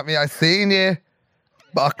smirking at me. I seen you.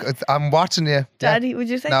 Fuck, I'm watching you. Daddy, would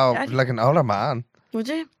you say No, daddy? like an older man. Would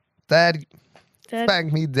you? Daddy. Daddy.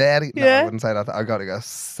 Spank me, daddy. No, Yeah. I wouldn't say that. I gotta go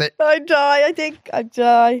sit. I'd die, I think. I'd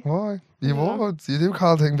die. Why? You Yeah. would. You do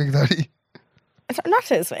call thing Big Daddy. Not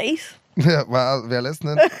to his face. Yeah, well, if you're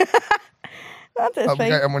listening, Not to his I'll face.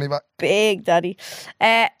 get your money back. Big daddy.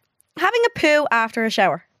 Having a poo after a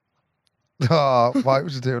shower. Oh, why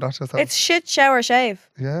would you do that yourself? It's shit, shower, shave.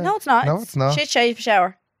 yeah. No, it's not. No, it's not. Shit, shave,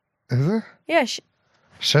 shower. Is it? Yeah.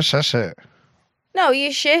 Shit. No,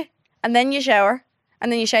 you shit, and then you shower,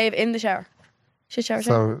 and then you shave in the shower. Shit, shower, shave.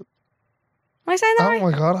 So, Am I saying that oh right?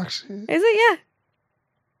 my God, actually. Is it?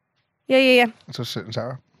 Yeah. Yeah. Just sit in the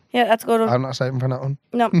shower. Yeah, that's a good one. I'm not shaving for that one.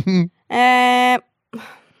 No.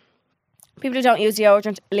 People who don't use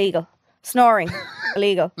deodorant, illegal. Snoring,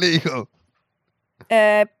 illegal. Legal.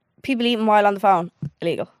 People eating while on the phone,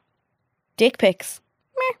 illegal. Dick pics.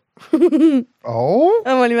 Oh?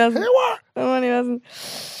 I'm only messing. Hey, what? I'm only messing.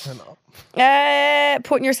 I know.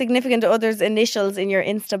 Putting your significant other's initials in your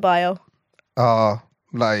Insta bio. Oh,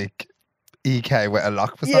 like EK with a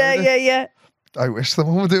lock beside it. Yeah. I wish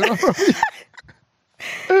someone would do that for me.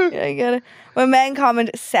 Yeah, I get it. When men comment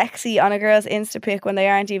sexy on a girl's Insta pic when they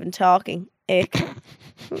aren't even talking. Ick.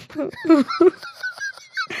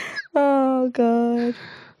 Oh, God.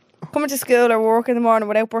 Coming to school or work in the morning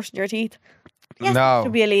without brushing your teeth. Yes, No. that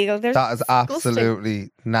should be illegal. They're That is disgusting.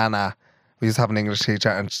 absolutely nana. We used to have an English teacher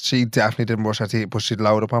and she definitely didn't brush her teeth, but she'd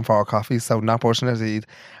load up on 4 coffees, so not brushing her teeth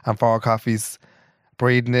and 4 coffees,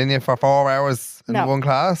 breathing in you for 4 hours in No. one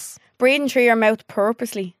class. Breathing through your mouth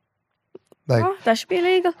purposely. Like, Oh, that should be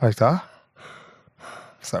illegal. like that.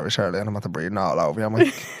 Sorry, Shirley, I'm at the breathing all over you. I'm like,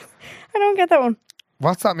 I don't get that one.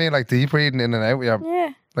 what's that mean? Like deep breathing in and out? Yeah, Yeah.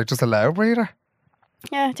 like just a loud breather?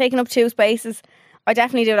 Yeah, taking up 2 spaces. I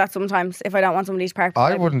definitely do that sometimes if I don't want somebody to park. I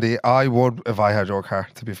beside me. wouldn't. I would if I had your car.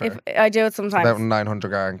 To be fair, If I do it sometimes. about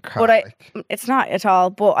 900 car. But like. it's not at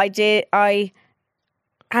all. But I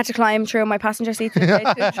had to climb through my passenger seat to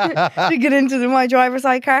get into my driver's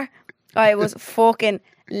side car. I was fucking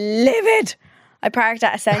livid. I parked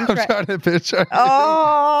at a I'm Centra. trying to picture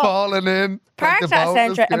Oh, falling in. like parked the at a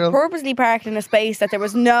bonus Centra and girl. purposely parked in a space that there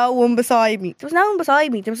was no one beside me. There was no one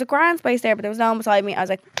beside me. There was a grand space there, but there was no one beside me. I was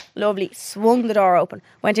like, lovely. Swung the door open.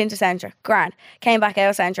 Went into Centra. Grand. Came back out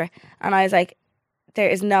of Centra. And I was like, there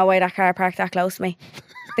is no way that car parked that close to me.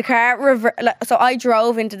 The car so I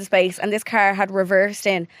drove into the space and this car had reversed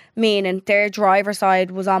in, meaning their driver's side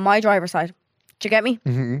was on my driver's side. Do you get me?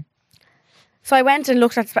 Mm-hmm. So I went and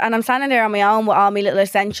looked at, and I'm standing there on my own with all my little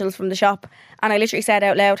essentials from the shop, and I literally said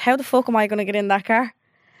out loud, how the fuck am I going to get in that car?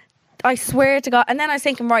 I swear to God. And then I was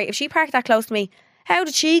thinking, right, if she parked that close to me, how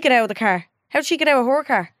did she get out of the car? How did she get out of her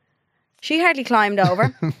car? She hardly climbed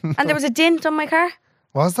over. And there was a dint on my car.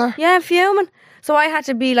 Was there? Yeah, fuming. So I had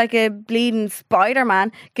to be like a bleeding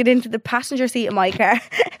Spider-Man, get into the passenger seat of my car,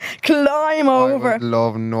 climb I over, would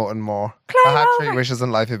love nothing more. Climb I had 3 over. wishes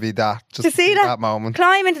in life. It'd be that. Just To see that? that moment.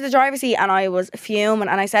 climb into the driver's seat, and I was fuming.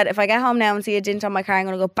 And I said, if I get home now and see a dint on my car, I'm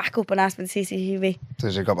going to go back up and ask for the CCTV.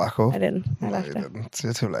 Did you go back up? I didn't. I No, left you it. didn't.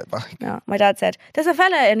 You're too late back. No, my dad said, there's a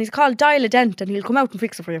fella and he's called Dial a Dent and he'll come out and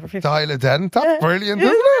fix it for you for 50. Dial a dent. That's brilliant,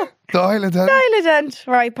 isn't it? Dial a dent. Dial a Dent.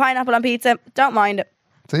 Right, pineapple on pizza. Don't mind it.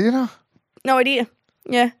 Do you know? No idea.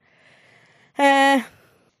 Yeah.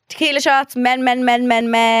 Tequila shots,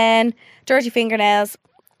 men. Dirty fingernails,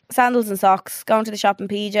 sandals and socks, going to the shop in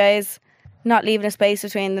PJs, not leaving a space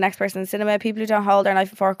between the next person in the cinema, people who don't hold their knife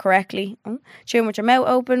and fork correctly, chewing with your mouth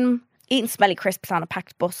open, eating smelly crisps on a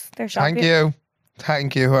packed bus. They're shocking.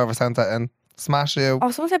 Thank you, whoever sent that in. Smash you. Oh,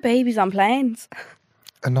 someone said babies on planes.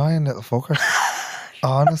 Annoying little fucker.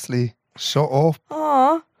 Honestly, shut up.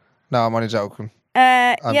 Oh. No, I'm only joking.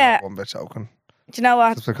 I'm Yeah. not one bit joking. Do you know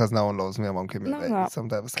what? Just because no one loves me, I won't give me No, a baby. no. Some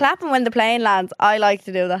devastating. Clapping when the plane lands. I like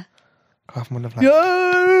to do that. Clapping when the plane.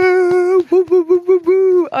 Yeah. Woo, woo, woo, woo,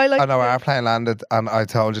 woo. I like I know to do our plane landed, and I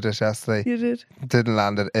told you this yesterday. You did. Didn't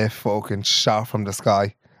land it. It fucking shot from the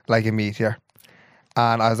sky like a meteor.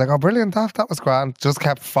 And I was like, oh, brilliant, that was grand. Just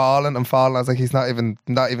kept falling and falling. I was like, he's not even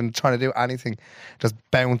trying to do anything. Just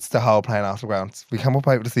bounced the whole plane off the ground. We came up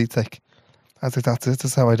out of the seats like, I was like, that's it, this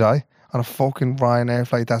is how I die. On a fucking Ryanair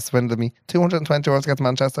flight that swindled me. 220 euros to get to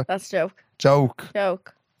Manchester. That's a joke.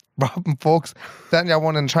 Joke. Robbing folks. Then your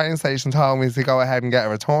one in the train station told me to go ahead and get a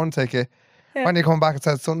return ticket. Yeah. When you come back, it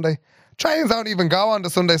says Sunday. Trains don't even go on the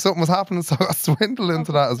Sunday. Something was happening, so I got swindled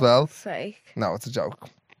into that as well. Sake. No, it's a joke.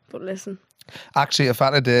 But listen. Actually, a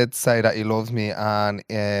fella did say that he loves me and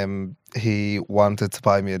he wanted to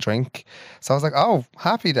buy me a drink. So I was like, oh,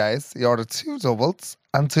 happy days. He ordered 2 doubles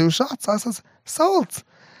and 2 shots. I says, sold.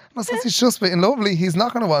 And I says, he's just being lovely. He's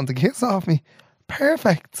not going to want to kiss off me.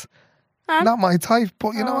 Perfect. not my type,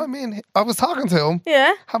 but you know what I mean? I was talking to him,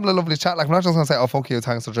 Yeah. having a lovely chat. Like, I'm not just going to say, oh, fuck you,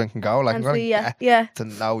 thanks for drinking, go. Like, I'm going to get to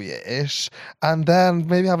know you-ish. And then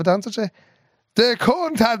maybe have a dance with you. The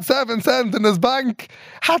cunt had 7 cents in his bank,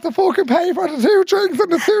 had to fucking pay for the 2 drinks and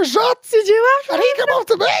the 2 shots. Did you have to? And he came up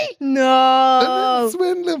to me. No.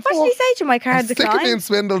 Swindling. What did he say to you? My card I'm sick of being declined.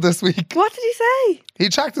 swindled this week. What did he say? He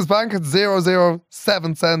checked his bank at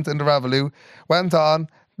 007 cents in the Revolut, went on,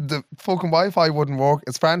 the fucking Wi-Fi wouldn't work.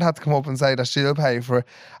 His friend had to come up and say that she'll pay for it.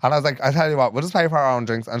 And I was like, I tell you what, we'll just pay for our own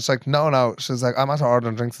drinks. And she's like, no. She's like, I'm at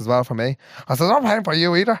ordering drinks as well for me. I said, I'm not paying for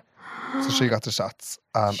you either. So she got the shots.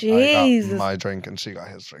 And I got my drink and she got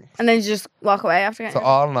his drink. And then you just walk away after getting So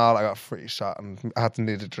all in all, I got a free shot and I had to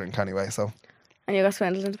need a drink anyway. So and you got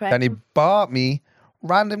swindled into paying. then he bought me,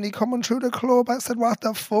 randomly coming through the club. I said, what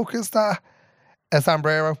the fuck is that? A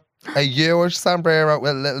sombrero. A huge sombrero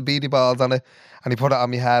with little beady balls on it. And he put it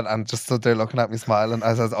on my head and just stood there looking at me smiling.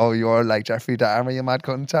 I said, oh, you're like Jeffrey Dahmer, you mad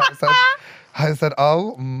cunt. I said,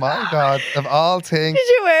 oh my God, of all things. Did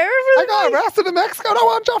you wear it for I the got night? arrested in Mexico. I don't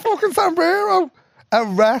want your fucking sombrero.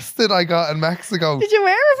 Arrested I got in Mexico. Did you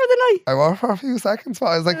wear it for the night? I wore it for a few seconds, but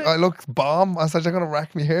I was like, I look bomb. I said, you're going to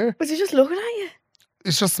wreck me here. Was he just looking at you?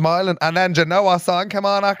 He's just smiling. And then, do you know what song came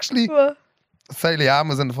on actually? What? Say Liam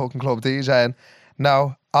was in the fucking club DJing.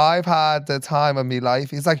 No, I've had the time of my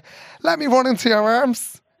life. He's like, let me run into your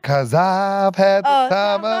arms. Cause I've had the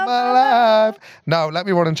time of my life. No, let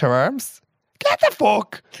me run into your arms. Get the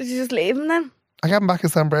fuck. Did you just leave him then? I gave him back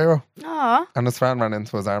his sombrero. Aw. And his friend ran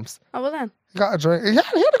into his arms. Oh, well then. He got a drink. Yeah,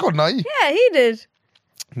 he had a good night. Yeah, he did.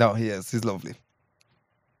 No, he is. He's lovely.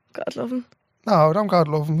 God love him. No, don't God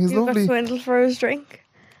love him. He's You got lovely. swindled for his drink.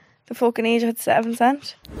 The fucking age had 7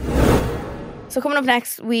 cents. So coming up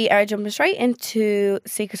next, we are jumping straight into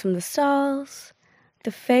Secrets from the Stalls.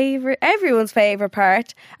 Everyone's favourite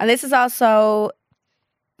part. And this is also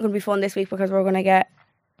going to be fun this week because we're going to get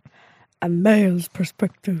a male's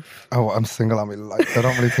perspective. Oh, I'm single on my life. I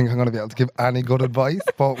don't really think I'm going to be able to give any good advice,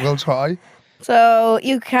 but we'll try. So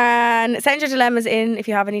you can send your dilemmas in if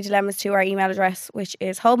you have any dilemmas to our email address, which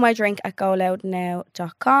is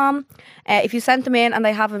holdmydrink@goloudnow.com. If you sent them in and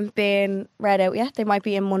they haven't been read out yet, they might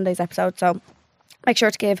be in Monday's episode. So make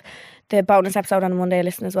sure to give the bonus episode on Monday a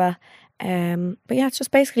listen as well. But yeah, it's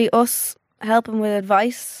just basically us helping with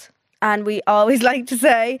advice. And we always like to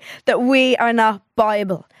say that we are not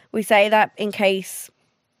Bible. We say that in case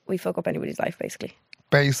we fuck up anybody's life, basically.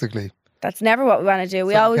 Basically. That's never what we want to do.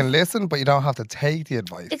 We So always you can listen, but you don't have to take the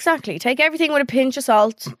advice. Exactly. Take everything with a pinch of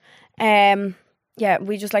salt. Yeah,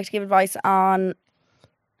 we just like to give advice on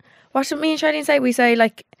what should me and Charlene say? We say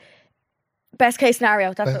like best case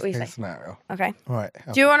scenario. That's what we Best say. case scenario. Okay. Right.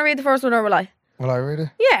 Do you want to read the first one or will I? Will I read it?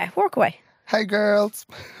 Yeah, work away. Hey girls.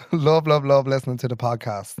 love listening to the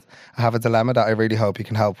podcast. I have a dilemma that I really hope you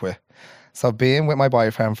can help with. So being with my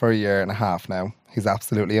boyfriend for 1.5 years now, he's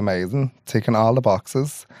absolutely amazing, ticking all the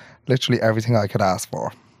boxes, literally everything I could ask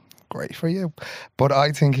for. Great for you. But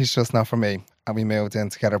I think he's just not for me. And we moved in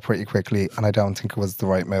together pretty quickly and I don't think it was the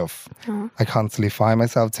right move. I constantly find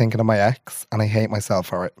myself thinking of my ex and I hate myself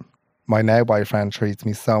for it. My now boyfriend treats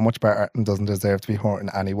me so much better and doesn't deserve to be hurt in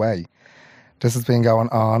any way. This has been going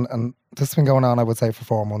on, I would say, for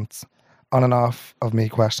 4 months. On and off of me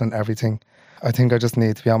questioning everything. I think I just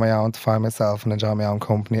need to be on my own to find myself and enjoy my own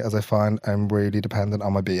company, as I find I'm really dependent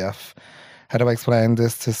on my BF. How do I explain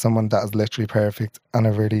this to someone that is literally perfect and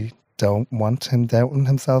I really don't want him doubting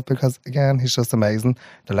himself because, again, he's just amazing.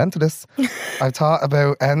 The length of this. I've thought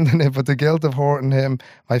about ending it, but the guilt of hurting him,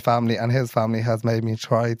 my family and his family has made me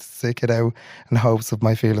try to stick it out in hopes of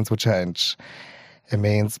my feelings would change. It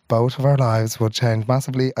means both of our lives would change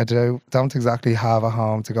massively. I don't exactly have a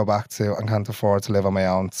home to go back to and can't afford to live on my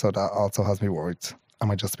own, so that also has me worried. Am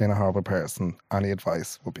I just being a horrible person? Any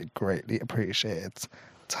advice would be greatly appreciated.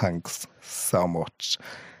 Thanks so much.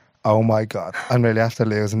 Oh my God, I'm really after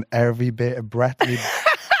losing every bit of breath in my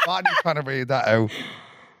body trying to read that out.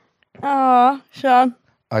 Oh, Sean.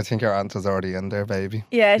 I think your answer's already in there, baby.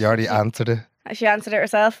 Yeah, You already answered it. she answered it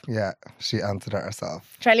herself. Yeah, she answered it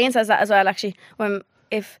herself. Charlene says that as well, actually.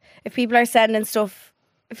 If people are sending stuff,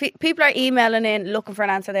 if people are emailing in looking for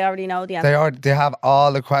an answer, they already know the answer. They have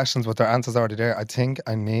all the questions, but their answers already there. I think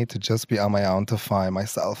I need to just be on my own to find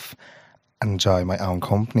myself and enjoy my own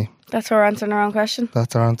company. That's her answering her own question.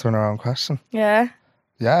 That's her answering her own question. Yeah.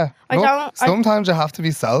 Yeah. Sometimes you have to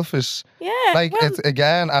be selfish. Yeah. Like, well, it's,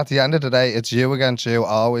 again, at the end of the day, it's you against you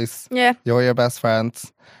always. yeah. You're your best friend.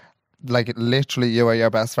 Like, literally, you are your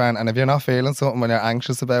best friend. And if you're not feeling something when you're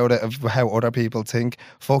anxious about it, of how other people think,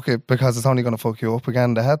 fuck it, because it's only going to fuck you up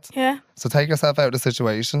again in the head. Yeah. So take yourself out of the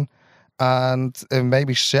situation and it may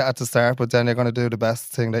be shit at the start, but then you're going to do the best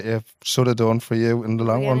thing that you should have done for you in the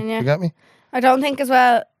long run. Yeah. You get me? I don't think as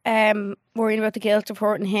well worrying about the guilt of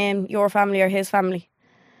hurting him, your family or his family.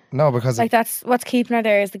 No, because Like that's what's keeping her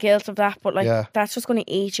there is the guilt of that. But like Yeah. that's just going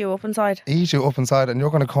to eat you up inside. eat you up inside, and you're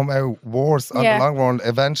going to come out worse on Yeah. the long run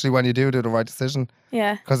eventually when you do the right decision,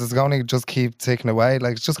 Yeah. because it's going to just keep ticking away.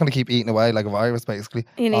 Like, it's just going to keep eating away like a virus, basically.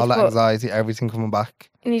 You need All to that put- anxiety, everything coming back.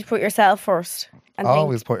 You need to put yourself first and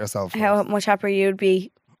Always put yourself think first. how much happier you'd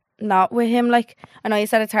be not with him. Like I know you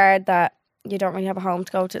said it's hard that you don't really have a home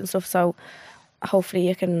to go to and stuff. So hopefully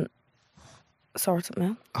you can sort something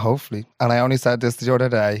out. Hopefully. And I only said this the other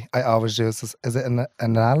day. I always use this. Is it an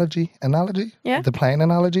analogy? Analogy? Yeah. The plane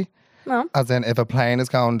analogy? No. As in, if a plane is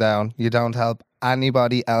going down, you don't help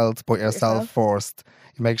anybody else but yourself first.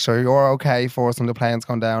 You make sure you're okay first when the plane's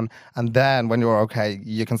going down. And then when you're okay,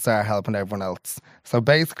 you can start helping everyone else. So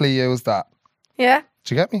basically use that. Yeah.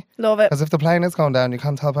 Do you get me? Love it. Because if the plane is going down, you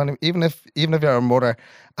can't help anyone. Even if you're a mother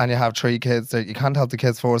and you have 3 kids, you can't help the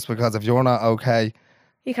kids first, because if you're not okay,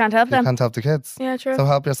 You can't help you them. can't help the kids. Yeah, true. So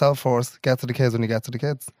help yourself first. Get to the kids when you get to the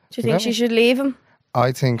kids. Do you You think get she me? should leave him?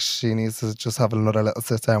 I think she needs to just have another little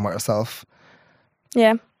sit down with herself.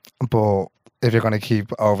 Yeah. But if you're going to keep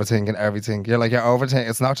overthinking everything, you're overthinking.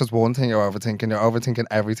 It's not just one thing you're overthinking. You're overthinking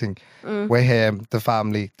everything. With him, the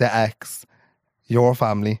family, the ex, your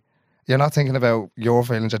family. You're not thinking about your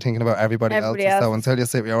feelings. You're thinking about everybody Everybody else's. So else's. until you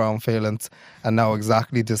sit with your own feelings and know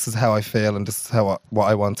exactly this is how I feel and this is what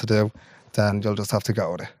I want to do, then you'll just have to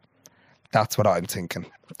go with it. That's what I'm thinking.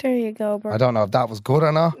 There you go, bro. I don't know if that was good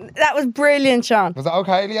or not. That was brilliant, Sean. Was that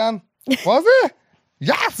okay, Leanne? Was it?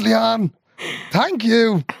 Yes, Leanne. Thank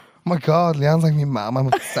you. Oh my God, Leanne's like me mum. I'm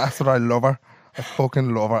obsessed with her. I love her. I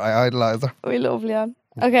fucking love her. I idolise her. We love Leon.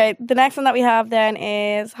 Okay, the next one that we have then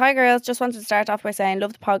is hi girls, just wanted to start off by saying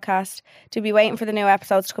love the podcast. To be waiting for the new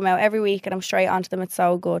episodes to come out every week and I'm straight onto them. It's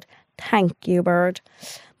so good. Thank you, bird.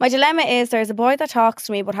 My dilemma is there's a boy that talks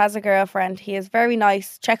to me but has a girlfriend. He is very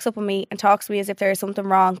nice, checks up on me and talks to me as if there is something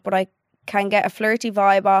wrong, but I can get a flirty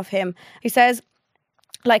vibe off him. He says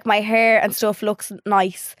like my hair and stuff looks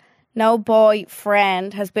nice. No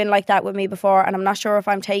boyfriend has been like that with me before and I'm not sure if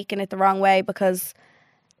I'm taking it the wrong way because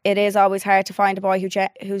it is always hard to find a boy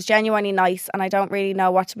who's genuinely nice and I don't really know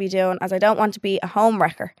what to be doing as I don't want to be a home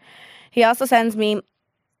wrecker. He also sends me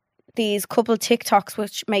these couple TikToks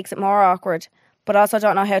which makes it more awkward, but also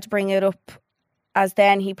don't know how to bring it up as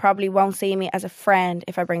then he probably won't see me as a friend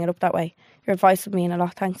if I bring it up that way. Your advice would mean a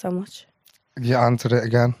lot. Thanks so much. You answered it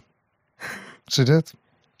again. She did.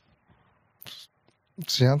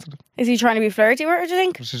 She answered it. Is he trying to be flirty with her, do you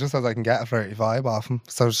think? She just says I can get a flirty vibe off him.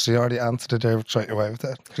 So she already answered it there straight away with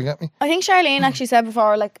it. Do you get me? I think Charlene actually said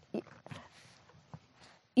before, like,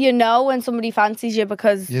 you know when somebody fancies you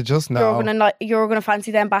because You just know. you're gonna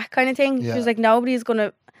fancy them back kind of thing. Yeah. She was like, nobody's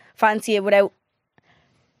gonna fancy you without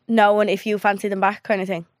knowing if you fancy them back kind of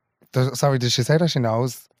thing. Sorry, did she say that she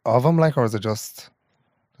knows of him, like, or is it just...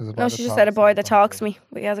 No, she just said a boy that talks to me,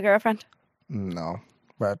 but he has a girlfriend. No.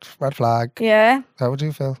 Red flag. Yeah. How would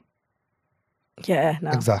you feel? Yeah, no.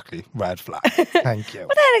 Exactly. Red flag. Thank you.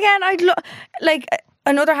 But then again, I'd like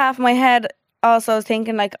another half of my head also is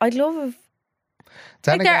thinking like I'd love if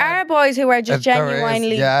Then like there again, are boys who are just there is,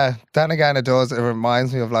 genuinely yeah. Then again, it does. It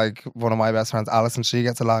reminds me of like one of my best friends, Alison. She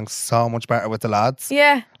gets along so much better with the lads.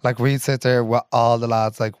 yeah, Like we'd sit there with all the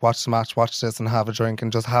lads, like watch the match, watch this, and have a drink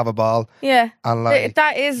and just have a ball. yeah. And like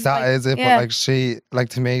that is that like, is it. yeah. But like she, like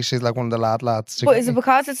to me, she's like one of the lads. Do you But get is it me?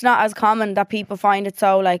 because it's not as common that people find it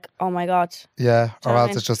so like, oh my god? Yeah, Do you or know what I else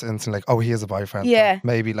mean? it's just instant like, oh, he has a boyfriend. So Yeah.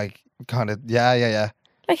 maybe like kind of yeah.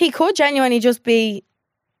 Like he could genuinely just be.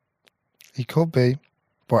 He could be,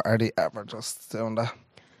 but are they ever just doing that?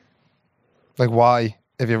 Like, why?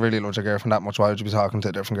 If you really loved your girlfriend that much, why would you be talking to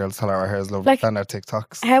a different girl to tell her her hair is lovely? Like- Send her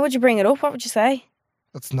TikToks. How would you bring it up? What would you say?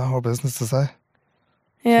 It's not her business to say.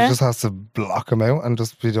 Yeah. She just has to block him out and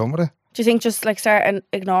just be done with it. Do you think just like start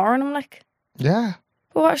ignoring him like? Yeah.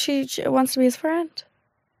 But what if she wants to be his friend?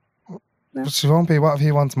 No. But she won't be. What if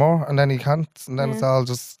he wants more and then he can't? And then it's Yeah. all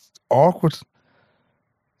just awkward.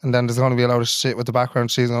 And then there's going to be a lot of shit with the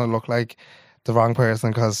background. She's going to look like the wrong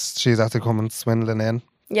person because she's had to come and swindling in.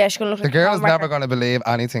 Yeah, she's gonna look The like a girl's homewrecker. never going to believe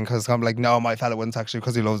anything because it's going to be like, no, my fella wouldn't text you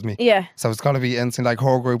because he loves me. Yeah, So it's going to be instant. Like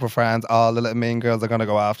her group of friends, all the little mean girls are going to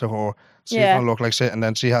go after her. She's Yeah. going to look like shit. And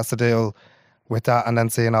then she has to deal with that. And then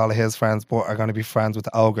seeing all of his friends but are going to be friends with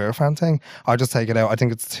the old girlfriend thing. I just take it out. I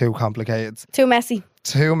think it's too complicated. too messy.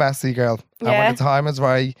 Too messy, girl. And Yeah. when the time is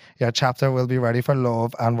right, your chapter will be ready for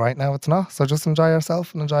love. And right now it's not. So just enjoy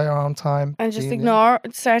yourself and enjoy your own time. And just being you. ignore.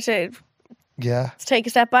 Start to Yeah. take a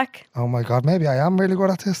step back. Oh my God. Maybe I am really good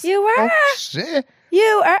at this. You are. Oh, shit.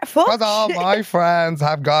 You are fucked. Because all my friends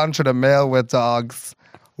have gone through the mill with dogs.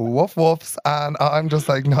 Woof woofs. And I'm just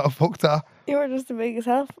like, no, fuck that. You were just the biggest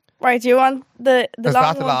help. Right, do you want the Is long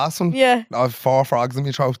that the one? last one? Yeah. I have 4 frogs in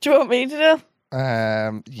my throat. Do you want me to do?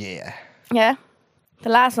 Yeah. Yeah. The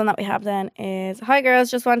last one that we have then is, hi girls,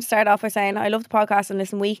 just want to start off by saying I love the podcast and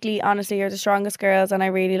listen weekly. Honestly, you're the strongest girls and I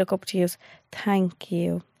really look up to you. Thank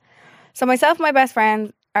you. So myself and my best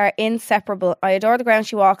friend are inseparable. I adore the ground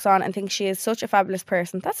she walks on and think she is such a fabulous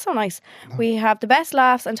person. That's so nice. We have the best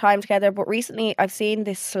laughs and time together, but recently I've seen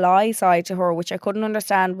this sly side to her which I couldn't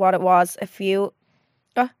understand what it was. A few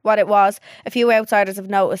outsiders have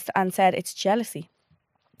noticed and said it's jealousy.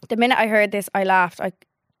 The minute I heard this, I laughed.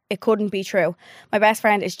 It couldn't be true. My best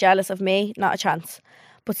friend is jealous of me, not a chance.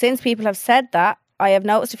 But since people have said that, I have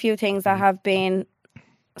noticed a few things that have been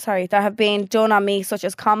done on me, such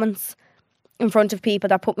as comments in front of people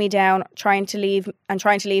that put me down, trying to leave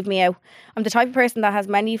me out. I'm the type of person that has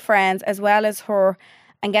many friends as well as her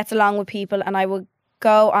and gets along with people, and I would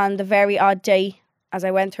go on the very odd day as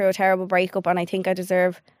I went through a terrible breakup and I think I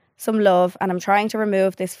deserve some love, and I'm trying to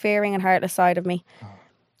remove this fearing and heartless side of me.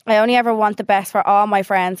 I only ever want the best for all my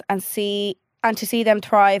friends and to see them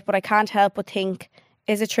thrive, but I can't help but think,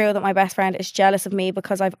 is it true that my best friend is jealous of me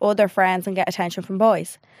because I've other friends and get attention from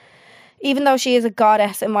boys? Even though she is a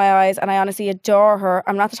goddess in my eyes and I honestly adore her,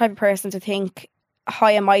 I'm not the type of person to think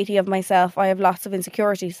high and mighty of myself. I have lots of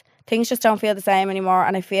insecurities. Things just don't feel the same anymore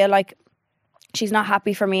and I feel like she's not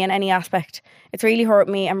happy for me in any aspect. It's really hurt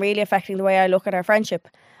me and really affecting the way I look at our friendship.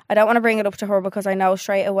 I don't want to bring it up to her because I know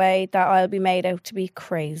straight away that I'll be made out to be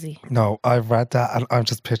crazy. No, I've read that and I've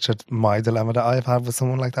just pictured my dilemma that I've had with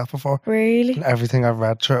someone like that before. Really? And everything I've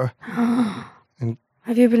read through.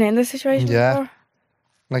 Have you been in this situation before?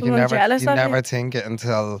 Like Someone jealous you of never you? think it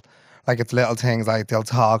until, like, it's little things like they'll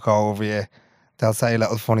talk over you. They'll say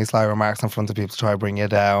little funny sly remarks in front of people to try to bring you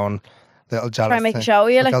down. Little jealous Try and make a thing. show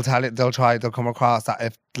of you, like- They'll come across that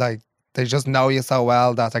if, like, they just know you so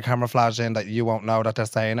well that they camouflage in that you won't know that they're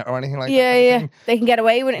saying it or anything like that. Yeah, kind of yeah. thing. They can get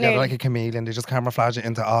away with it Yeah, they're nearly. like a chameleon. They just camouflage it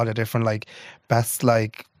into all the different, like, best,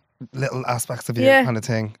 like, little aspects of you Yeah. kind of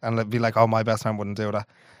thing. And it'd be like, oh, my best friend wouldn't do that.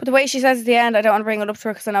 But the way she says at the end, I don't want to bring it up to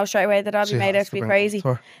her because I know straight away that I'll be She made has out to be bring it up crazy. to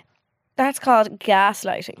her. That's called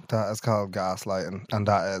gaslighting. That is called gaslighting. And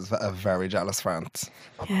that is a very jealous friend.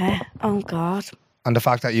 Yeah. Oh, God. And the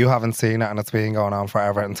fact that you haven't seen it and it's been going on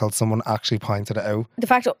forever until someone actually pointed it out. The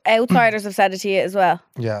fact that outsiders have said it to you as well.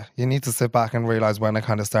 Yeah, you need to sit back and realise when it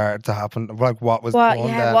kind of started to happen. Like, what was What? done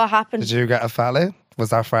Yeah. then? What happened? Did you get a fella? Was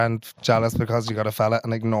that friend jealous because you got a fella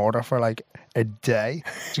and ignored her for like a day?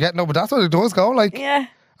 Did you get no? But that's what it does go. Like, Yeah.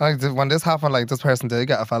 like when this happened, like this person did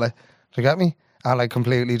get a fella. Do you get me? And like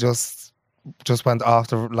completely just went off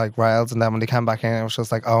the like rails. And then when they came back in, it was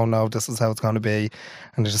just like, oh no, this is how it's going to be.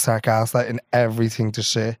 And they just start gaslighting everything to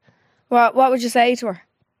shit. What would you say to her?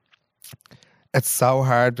 It's so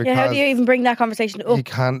hard because Yeah. How do you even bring that conversation up? you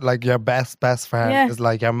can't, like, your best friend Yeah. is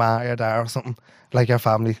like your ma, your dad or something, like your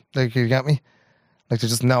family. Like, you get me? Like, they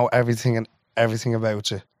just know everything about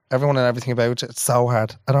you. Everyone and everything about you. It's so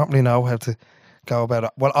hard. I don't really know how to go about it.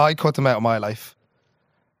 Well, I cut them out of my life.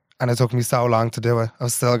 And it took me so long to do it. I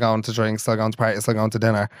was still going to drinks, still going to parties, still going to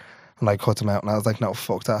dinner. And I cut them out and I was like, no,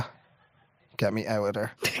 fuck that. Get me out of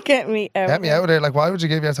there. Get me out. Get me out of there. Like, why would you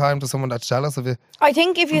give your time to someone that's jealous of you? I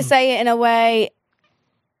think if you say it in a way,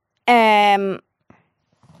 I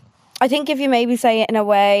think if you maybe say it in a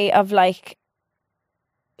way of like,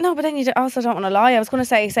 no, but then you also don't want to lie. I was going to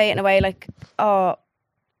say it in a way like, oh,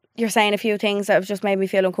 you're saying a few things that have just made me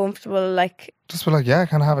feel uncomfortable. Like, Just be like, yeah,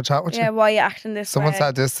 can I have a chat with you? yeah, why are you acting this Someone way?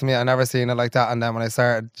 said this to me, I never seen it like that. And then when I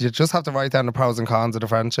started, you just have to write down the pros and cons of the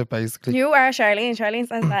friendship, basically. You are Charlene. Charlene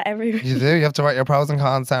says that every week. You do. You have to write your pros and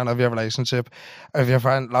cons down of your relationship, of your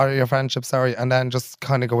friend, or your friendship, sorry, and then just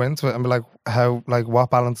kind of go into it and be like, how, like, what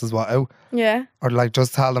balances what out? Yeah, Or like,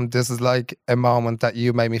 just tell them this is like a moment that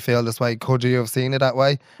you made me feel this way. Could you have seen it that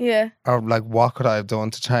way? yeah. Or like, what could I have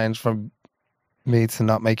done to change from me to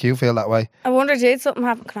not make you feel that way? I wonder, did something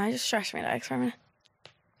happen? Can I just stretch my legs for a minute?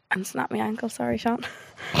 And snap my ankle. Sorry, Sean.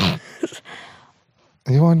 Are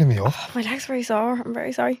you winding me up? My leg's very sore. I'm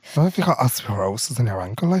very sorry. What if you got osteoporosis in your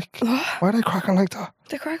ankle? Like, why are they cracking like that?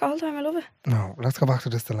 They crack all the time. I love it. No, let's go back to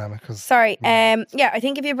this dilemma because Sorry. Yeah, I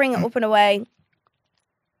think if you bring it up in a way,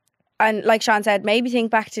 and like Sean said, maybe think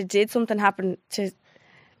back to did something happen to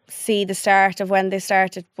see the start of when this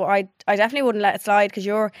started. But I definitely wouldn't let it slide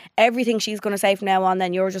because everything she's going to say from now on,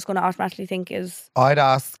 then you're just going to automatically think is I'd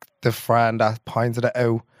ask the friend that pointed it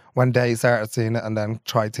out when they started seeing it and then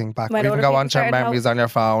try to think back. When Or even other go people on to your started memories on your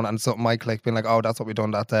phone and something might click, being like, oh, that's what we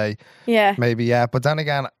done that day. Yeah. Maybe, yeah. But then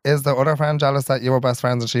again, is the other friend jealous that you were best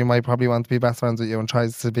friends and she might probably want to be best friends with you and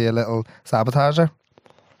tries to be a little sabotager?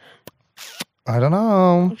 I don't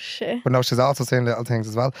know. Oh, shit. But no, she's also saying little things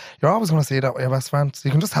as well. You're always going to see that with your best friend. So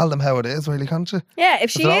you can just tell them how it is, really, can't you? Yeah,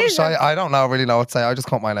 if she is. I don't really know what to say. I just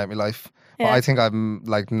can't mind out my life. But Yeah. I think I'm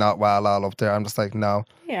like not well all up there. I'm just like, no.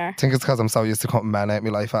 Yeah. I think it's because I'm so used to cutting men out my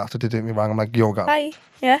life after they do me wrong. I'm like, you're gone. Hi.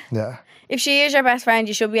 Yeah. Yeah. If she is your best friend,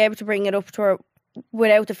 you should be able to bring it up to her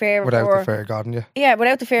without the fear of Without her. the fear of God in you. Yeah,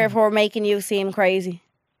 without the fear of her making you seem crazy.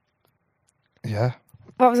 Yeah.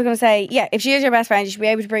 What was I going to say? Yeah, if she is your best friend, you should be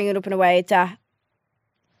able to bring it up in a way that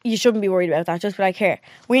you shouldn't be worried about that. Just be like, here,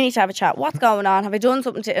 we need to have a chat. What's going on? Have I done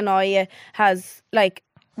something to annoy you?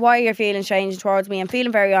 Why are your feelings changing towards me? I'm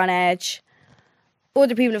feeling very on edge.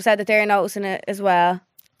 Other people have said that they're noticing it as well.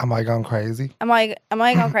 Am I going crazy? Am I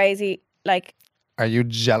going crazy? Like, Are you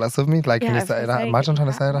jealous of me? Like, yeah, can I you was say gonna that? say- Imagine trying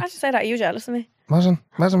to say that. Imagine say that. Are you jealous of me? Imagine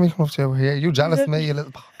me coming up to you here. You jealous of me, you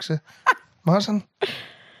little pox. Imagine.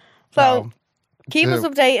 So, No. keep us do.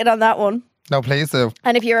 updated on that one. No, please do.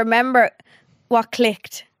 And if you remember what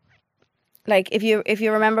clicked, like if you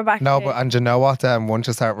remember back No, to, but and you know what? Once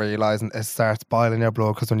you start realising, it starts boiling your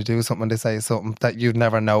blood because when you do something, they say something that you'd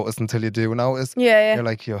never notice until you do notice. yeah. You're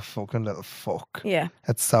like, you fucking little fuck. Yeah.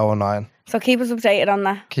 It's so annoying. So keep us updated on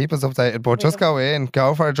that. Keep us updated, but just go in,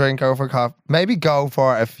 go for a drink, go for a coffee. Maybe go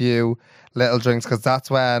for a few little drinks because that's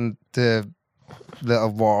when the little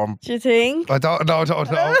warm. Do you think? I don't know.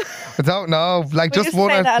 I don't know. Like We just used to one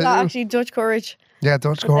say or that a lot, two. actually, Dutch courage. Yeah,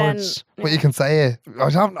 Dutch But courage. then- But you can say it. I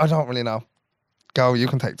don't really know. Go, you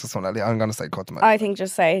can take this one, Ellie. I'm gonna say cut them out. I think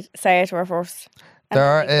just say it to her first. And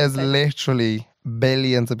There then we can is say- literally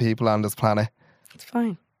billions of people on this planet. It's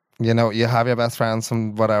fine. You know, you have your best friends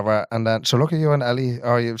from whatever, and then she'll look at you and Ellie,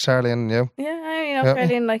 or you, Charlie and you, Yeah, I only know Yeah.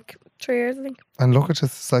 Freddie in like 3 years, I think. and look at you.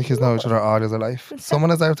 It's like you know each other all your life.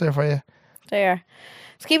 Someone is out there for you. They are.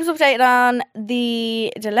 So keep us updated on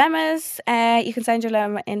the dilemmas. You can send your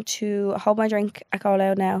dilemma into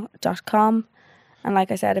holdmydrink@goloudnow.com. And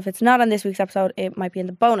like I said, if it's not on this week's episode, it might be in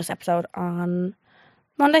the bonus episode on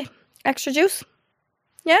Monday. Extra juice.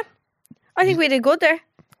 Yeah. I think we did good there.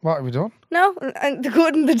 What are we doing? No? And the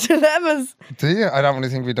good and the dilemmas. Do you? I don't really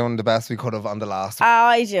think we've done the best we could have on the last one.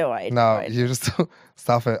 I do. No, you just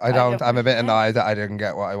stop it. I don't. I'm a bit annoyed that I didn't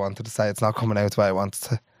get what I wanted to say. It's not coming out the way I wanted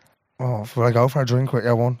to. Oh, will I go for a drink with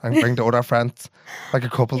you one and bring the other friends, like a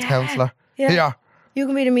couples Yeah. counsellor? Yeah. Here. You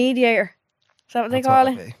can be the mediator. Is that what they That's call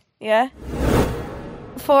what it? it'll be. Yeah.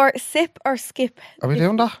 For sip or skip. Are we this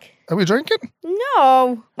doing that? week. Are we drinking?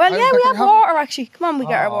 No. Well, I yeah, was we like, have we have- water actually. Come on, we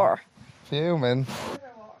get our Oh. water. Fuming.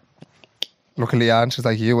 Look at Leanne. She's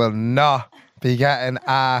like, you will not be getting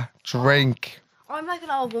a drink. I'm like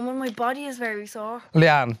an old woman. My body is very sore.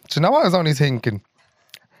 Leanne, do you know what I was only thinking?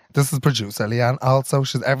 This is producer Leanne. Also,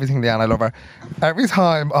 she's everything Leanne. I love her. Every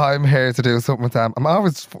time I'm here to do something with them, I'm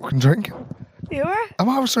always fucking drinking. You are? I'm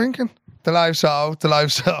always drinking. The live show, the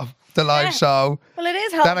live show, the live Yeah. show. Well, it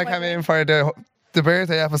is. Then I came in for the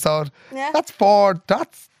birthday episode. Yeah.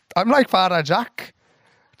 I'm like Father Jack.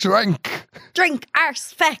 Drink. Drink,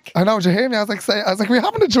 arse, feck. I know, did you hear me? I was like, we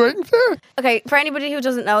having a drink there? Okay, for anybody who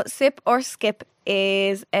doesn't know, Sip or Skip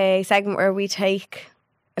is a segment where we take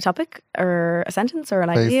a topic or a sentence or an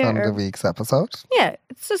Based idea. on or, the week's episode. yeah,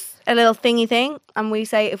 it's just a little thingy thing. And we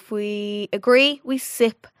say if we agree, we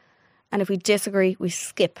sip. And if we disagree, we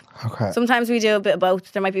skip. Okay. Sometimes we do a bit of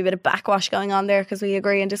both. There might be a bit of backwash going on there because we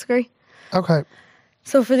agree and disagree. Okay.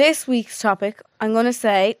 So for this week's topic, I'm going to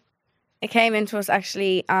say, it came into us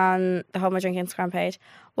actually on the Hold My Drink Instagram page,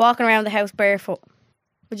 walking around the house barefoot.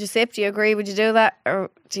 Would you sip? Do you agree? Would you do that?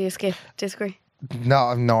 Or do you skip? Disagree?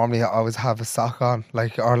 No, normally I always have a sock on,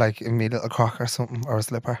 or like a me little croc or something, or a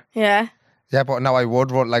slipper. Yeah. Yeah, but no, I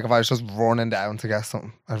would run, like if I was just running down to get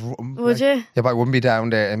something. I'd run, Would like- you? Yeah, but I wouldn't be down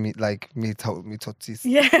there and me tootsies.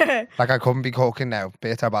 Yeah. Like I couldn't be cooking now.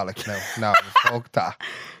 Bitter bollocks now. No, fuck that.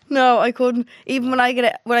 No, I couldn't. Even when I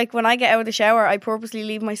get when I get out of the shower, I purposely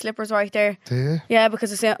leave my slippers right there. Do you? Yeah,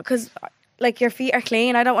 because like your feet are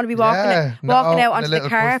clean. I don't want to be walking out onto the little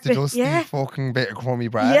carpet. Dusty Yeah. fucking bit of crummy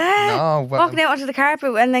bread. Yeah. No, well, Walking out onto the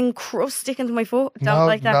carpet and then crust sticking to my foot. Don't no,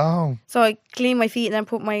 like that. No. So I clean my feet and then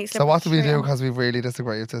put my slippers So what do we straight do? on. Because we really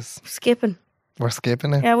disagree with this. Skipping. We're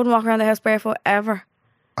skipping it. Yeah, I wouldn't walk around the house barefoot ever.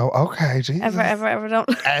 Oh, okay, Jesus. Ever, don't.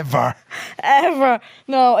 Ever. Ever.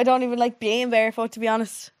 No, I don't even like being barefoot, to be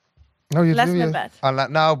honest. No, you Less do. than You. bed.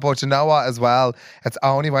 No, but you know what as well? It's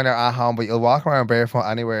only when you're at home, but you'll walk around barefoot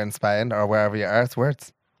anywhere in Spain or wherever you are. It's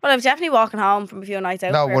worth. Well, I was definitely walking home from a few nights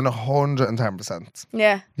out. No, barefoot. 110%.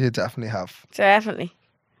 Yeah, You definitely have. definitely.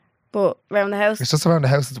 But around the house, It's just around the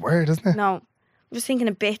house. It's weird, isn't it? no. I'm just thinking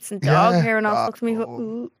of bits and dog Yeah. hair and all Ah, stuck to me. oh.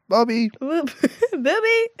 Ooh, Bobby, ooh,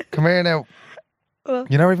 Booby. come here now. Well,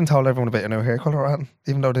 You never even told everyone about your new hair colour, Anne,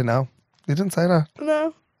 even though they know. You didn't say that.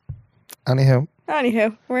 no. Anywho,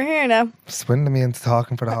 Anywho, we're here now. swindling me into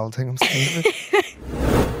talking for the whole thing. I'm stupid.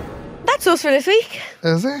 That's us for this week.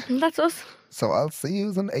 Is it? That's us. So I'll see you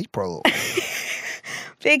in April.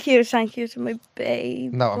 Big huge thank you to my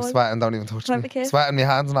babe. No, I'm boy. sweating. Don't even touch Can I have me. a kiss? Sweating my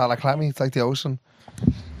hands and all like clammy. It's like the ocean.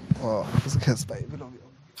 Oh, just a kiss, baby. Love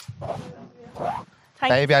you.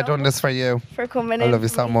 Thank Baby, you I've done this for you. for coming I in. love you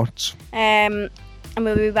for so me. much. And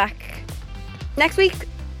we'll be back next week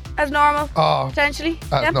as normal, Oh, potentially.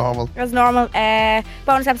 as normal. As normal.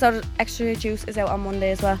 Bonus episode of Extra Juice is out on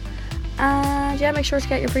Monday as well. And yeah, make sure to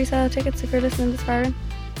get your pre-sale tickets if you're listening this far in.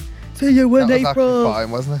 See you That was actually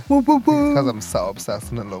fine, wasn't it? Because I'm so obsessed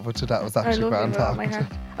and in love with you. That was I actually love grand you with all my talking to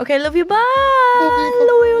heart. you. Okay, love you. Bye.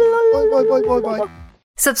 Bye, bye, bye, bye, bye.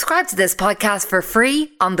 Subscribe to this podcast for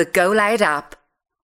free on the Go Loud app.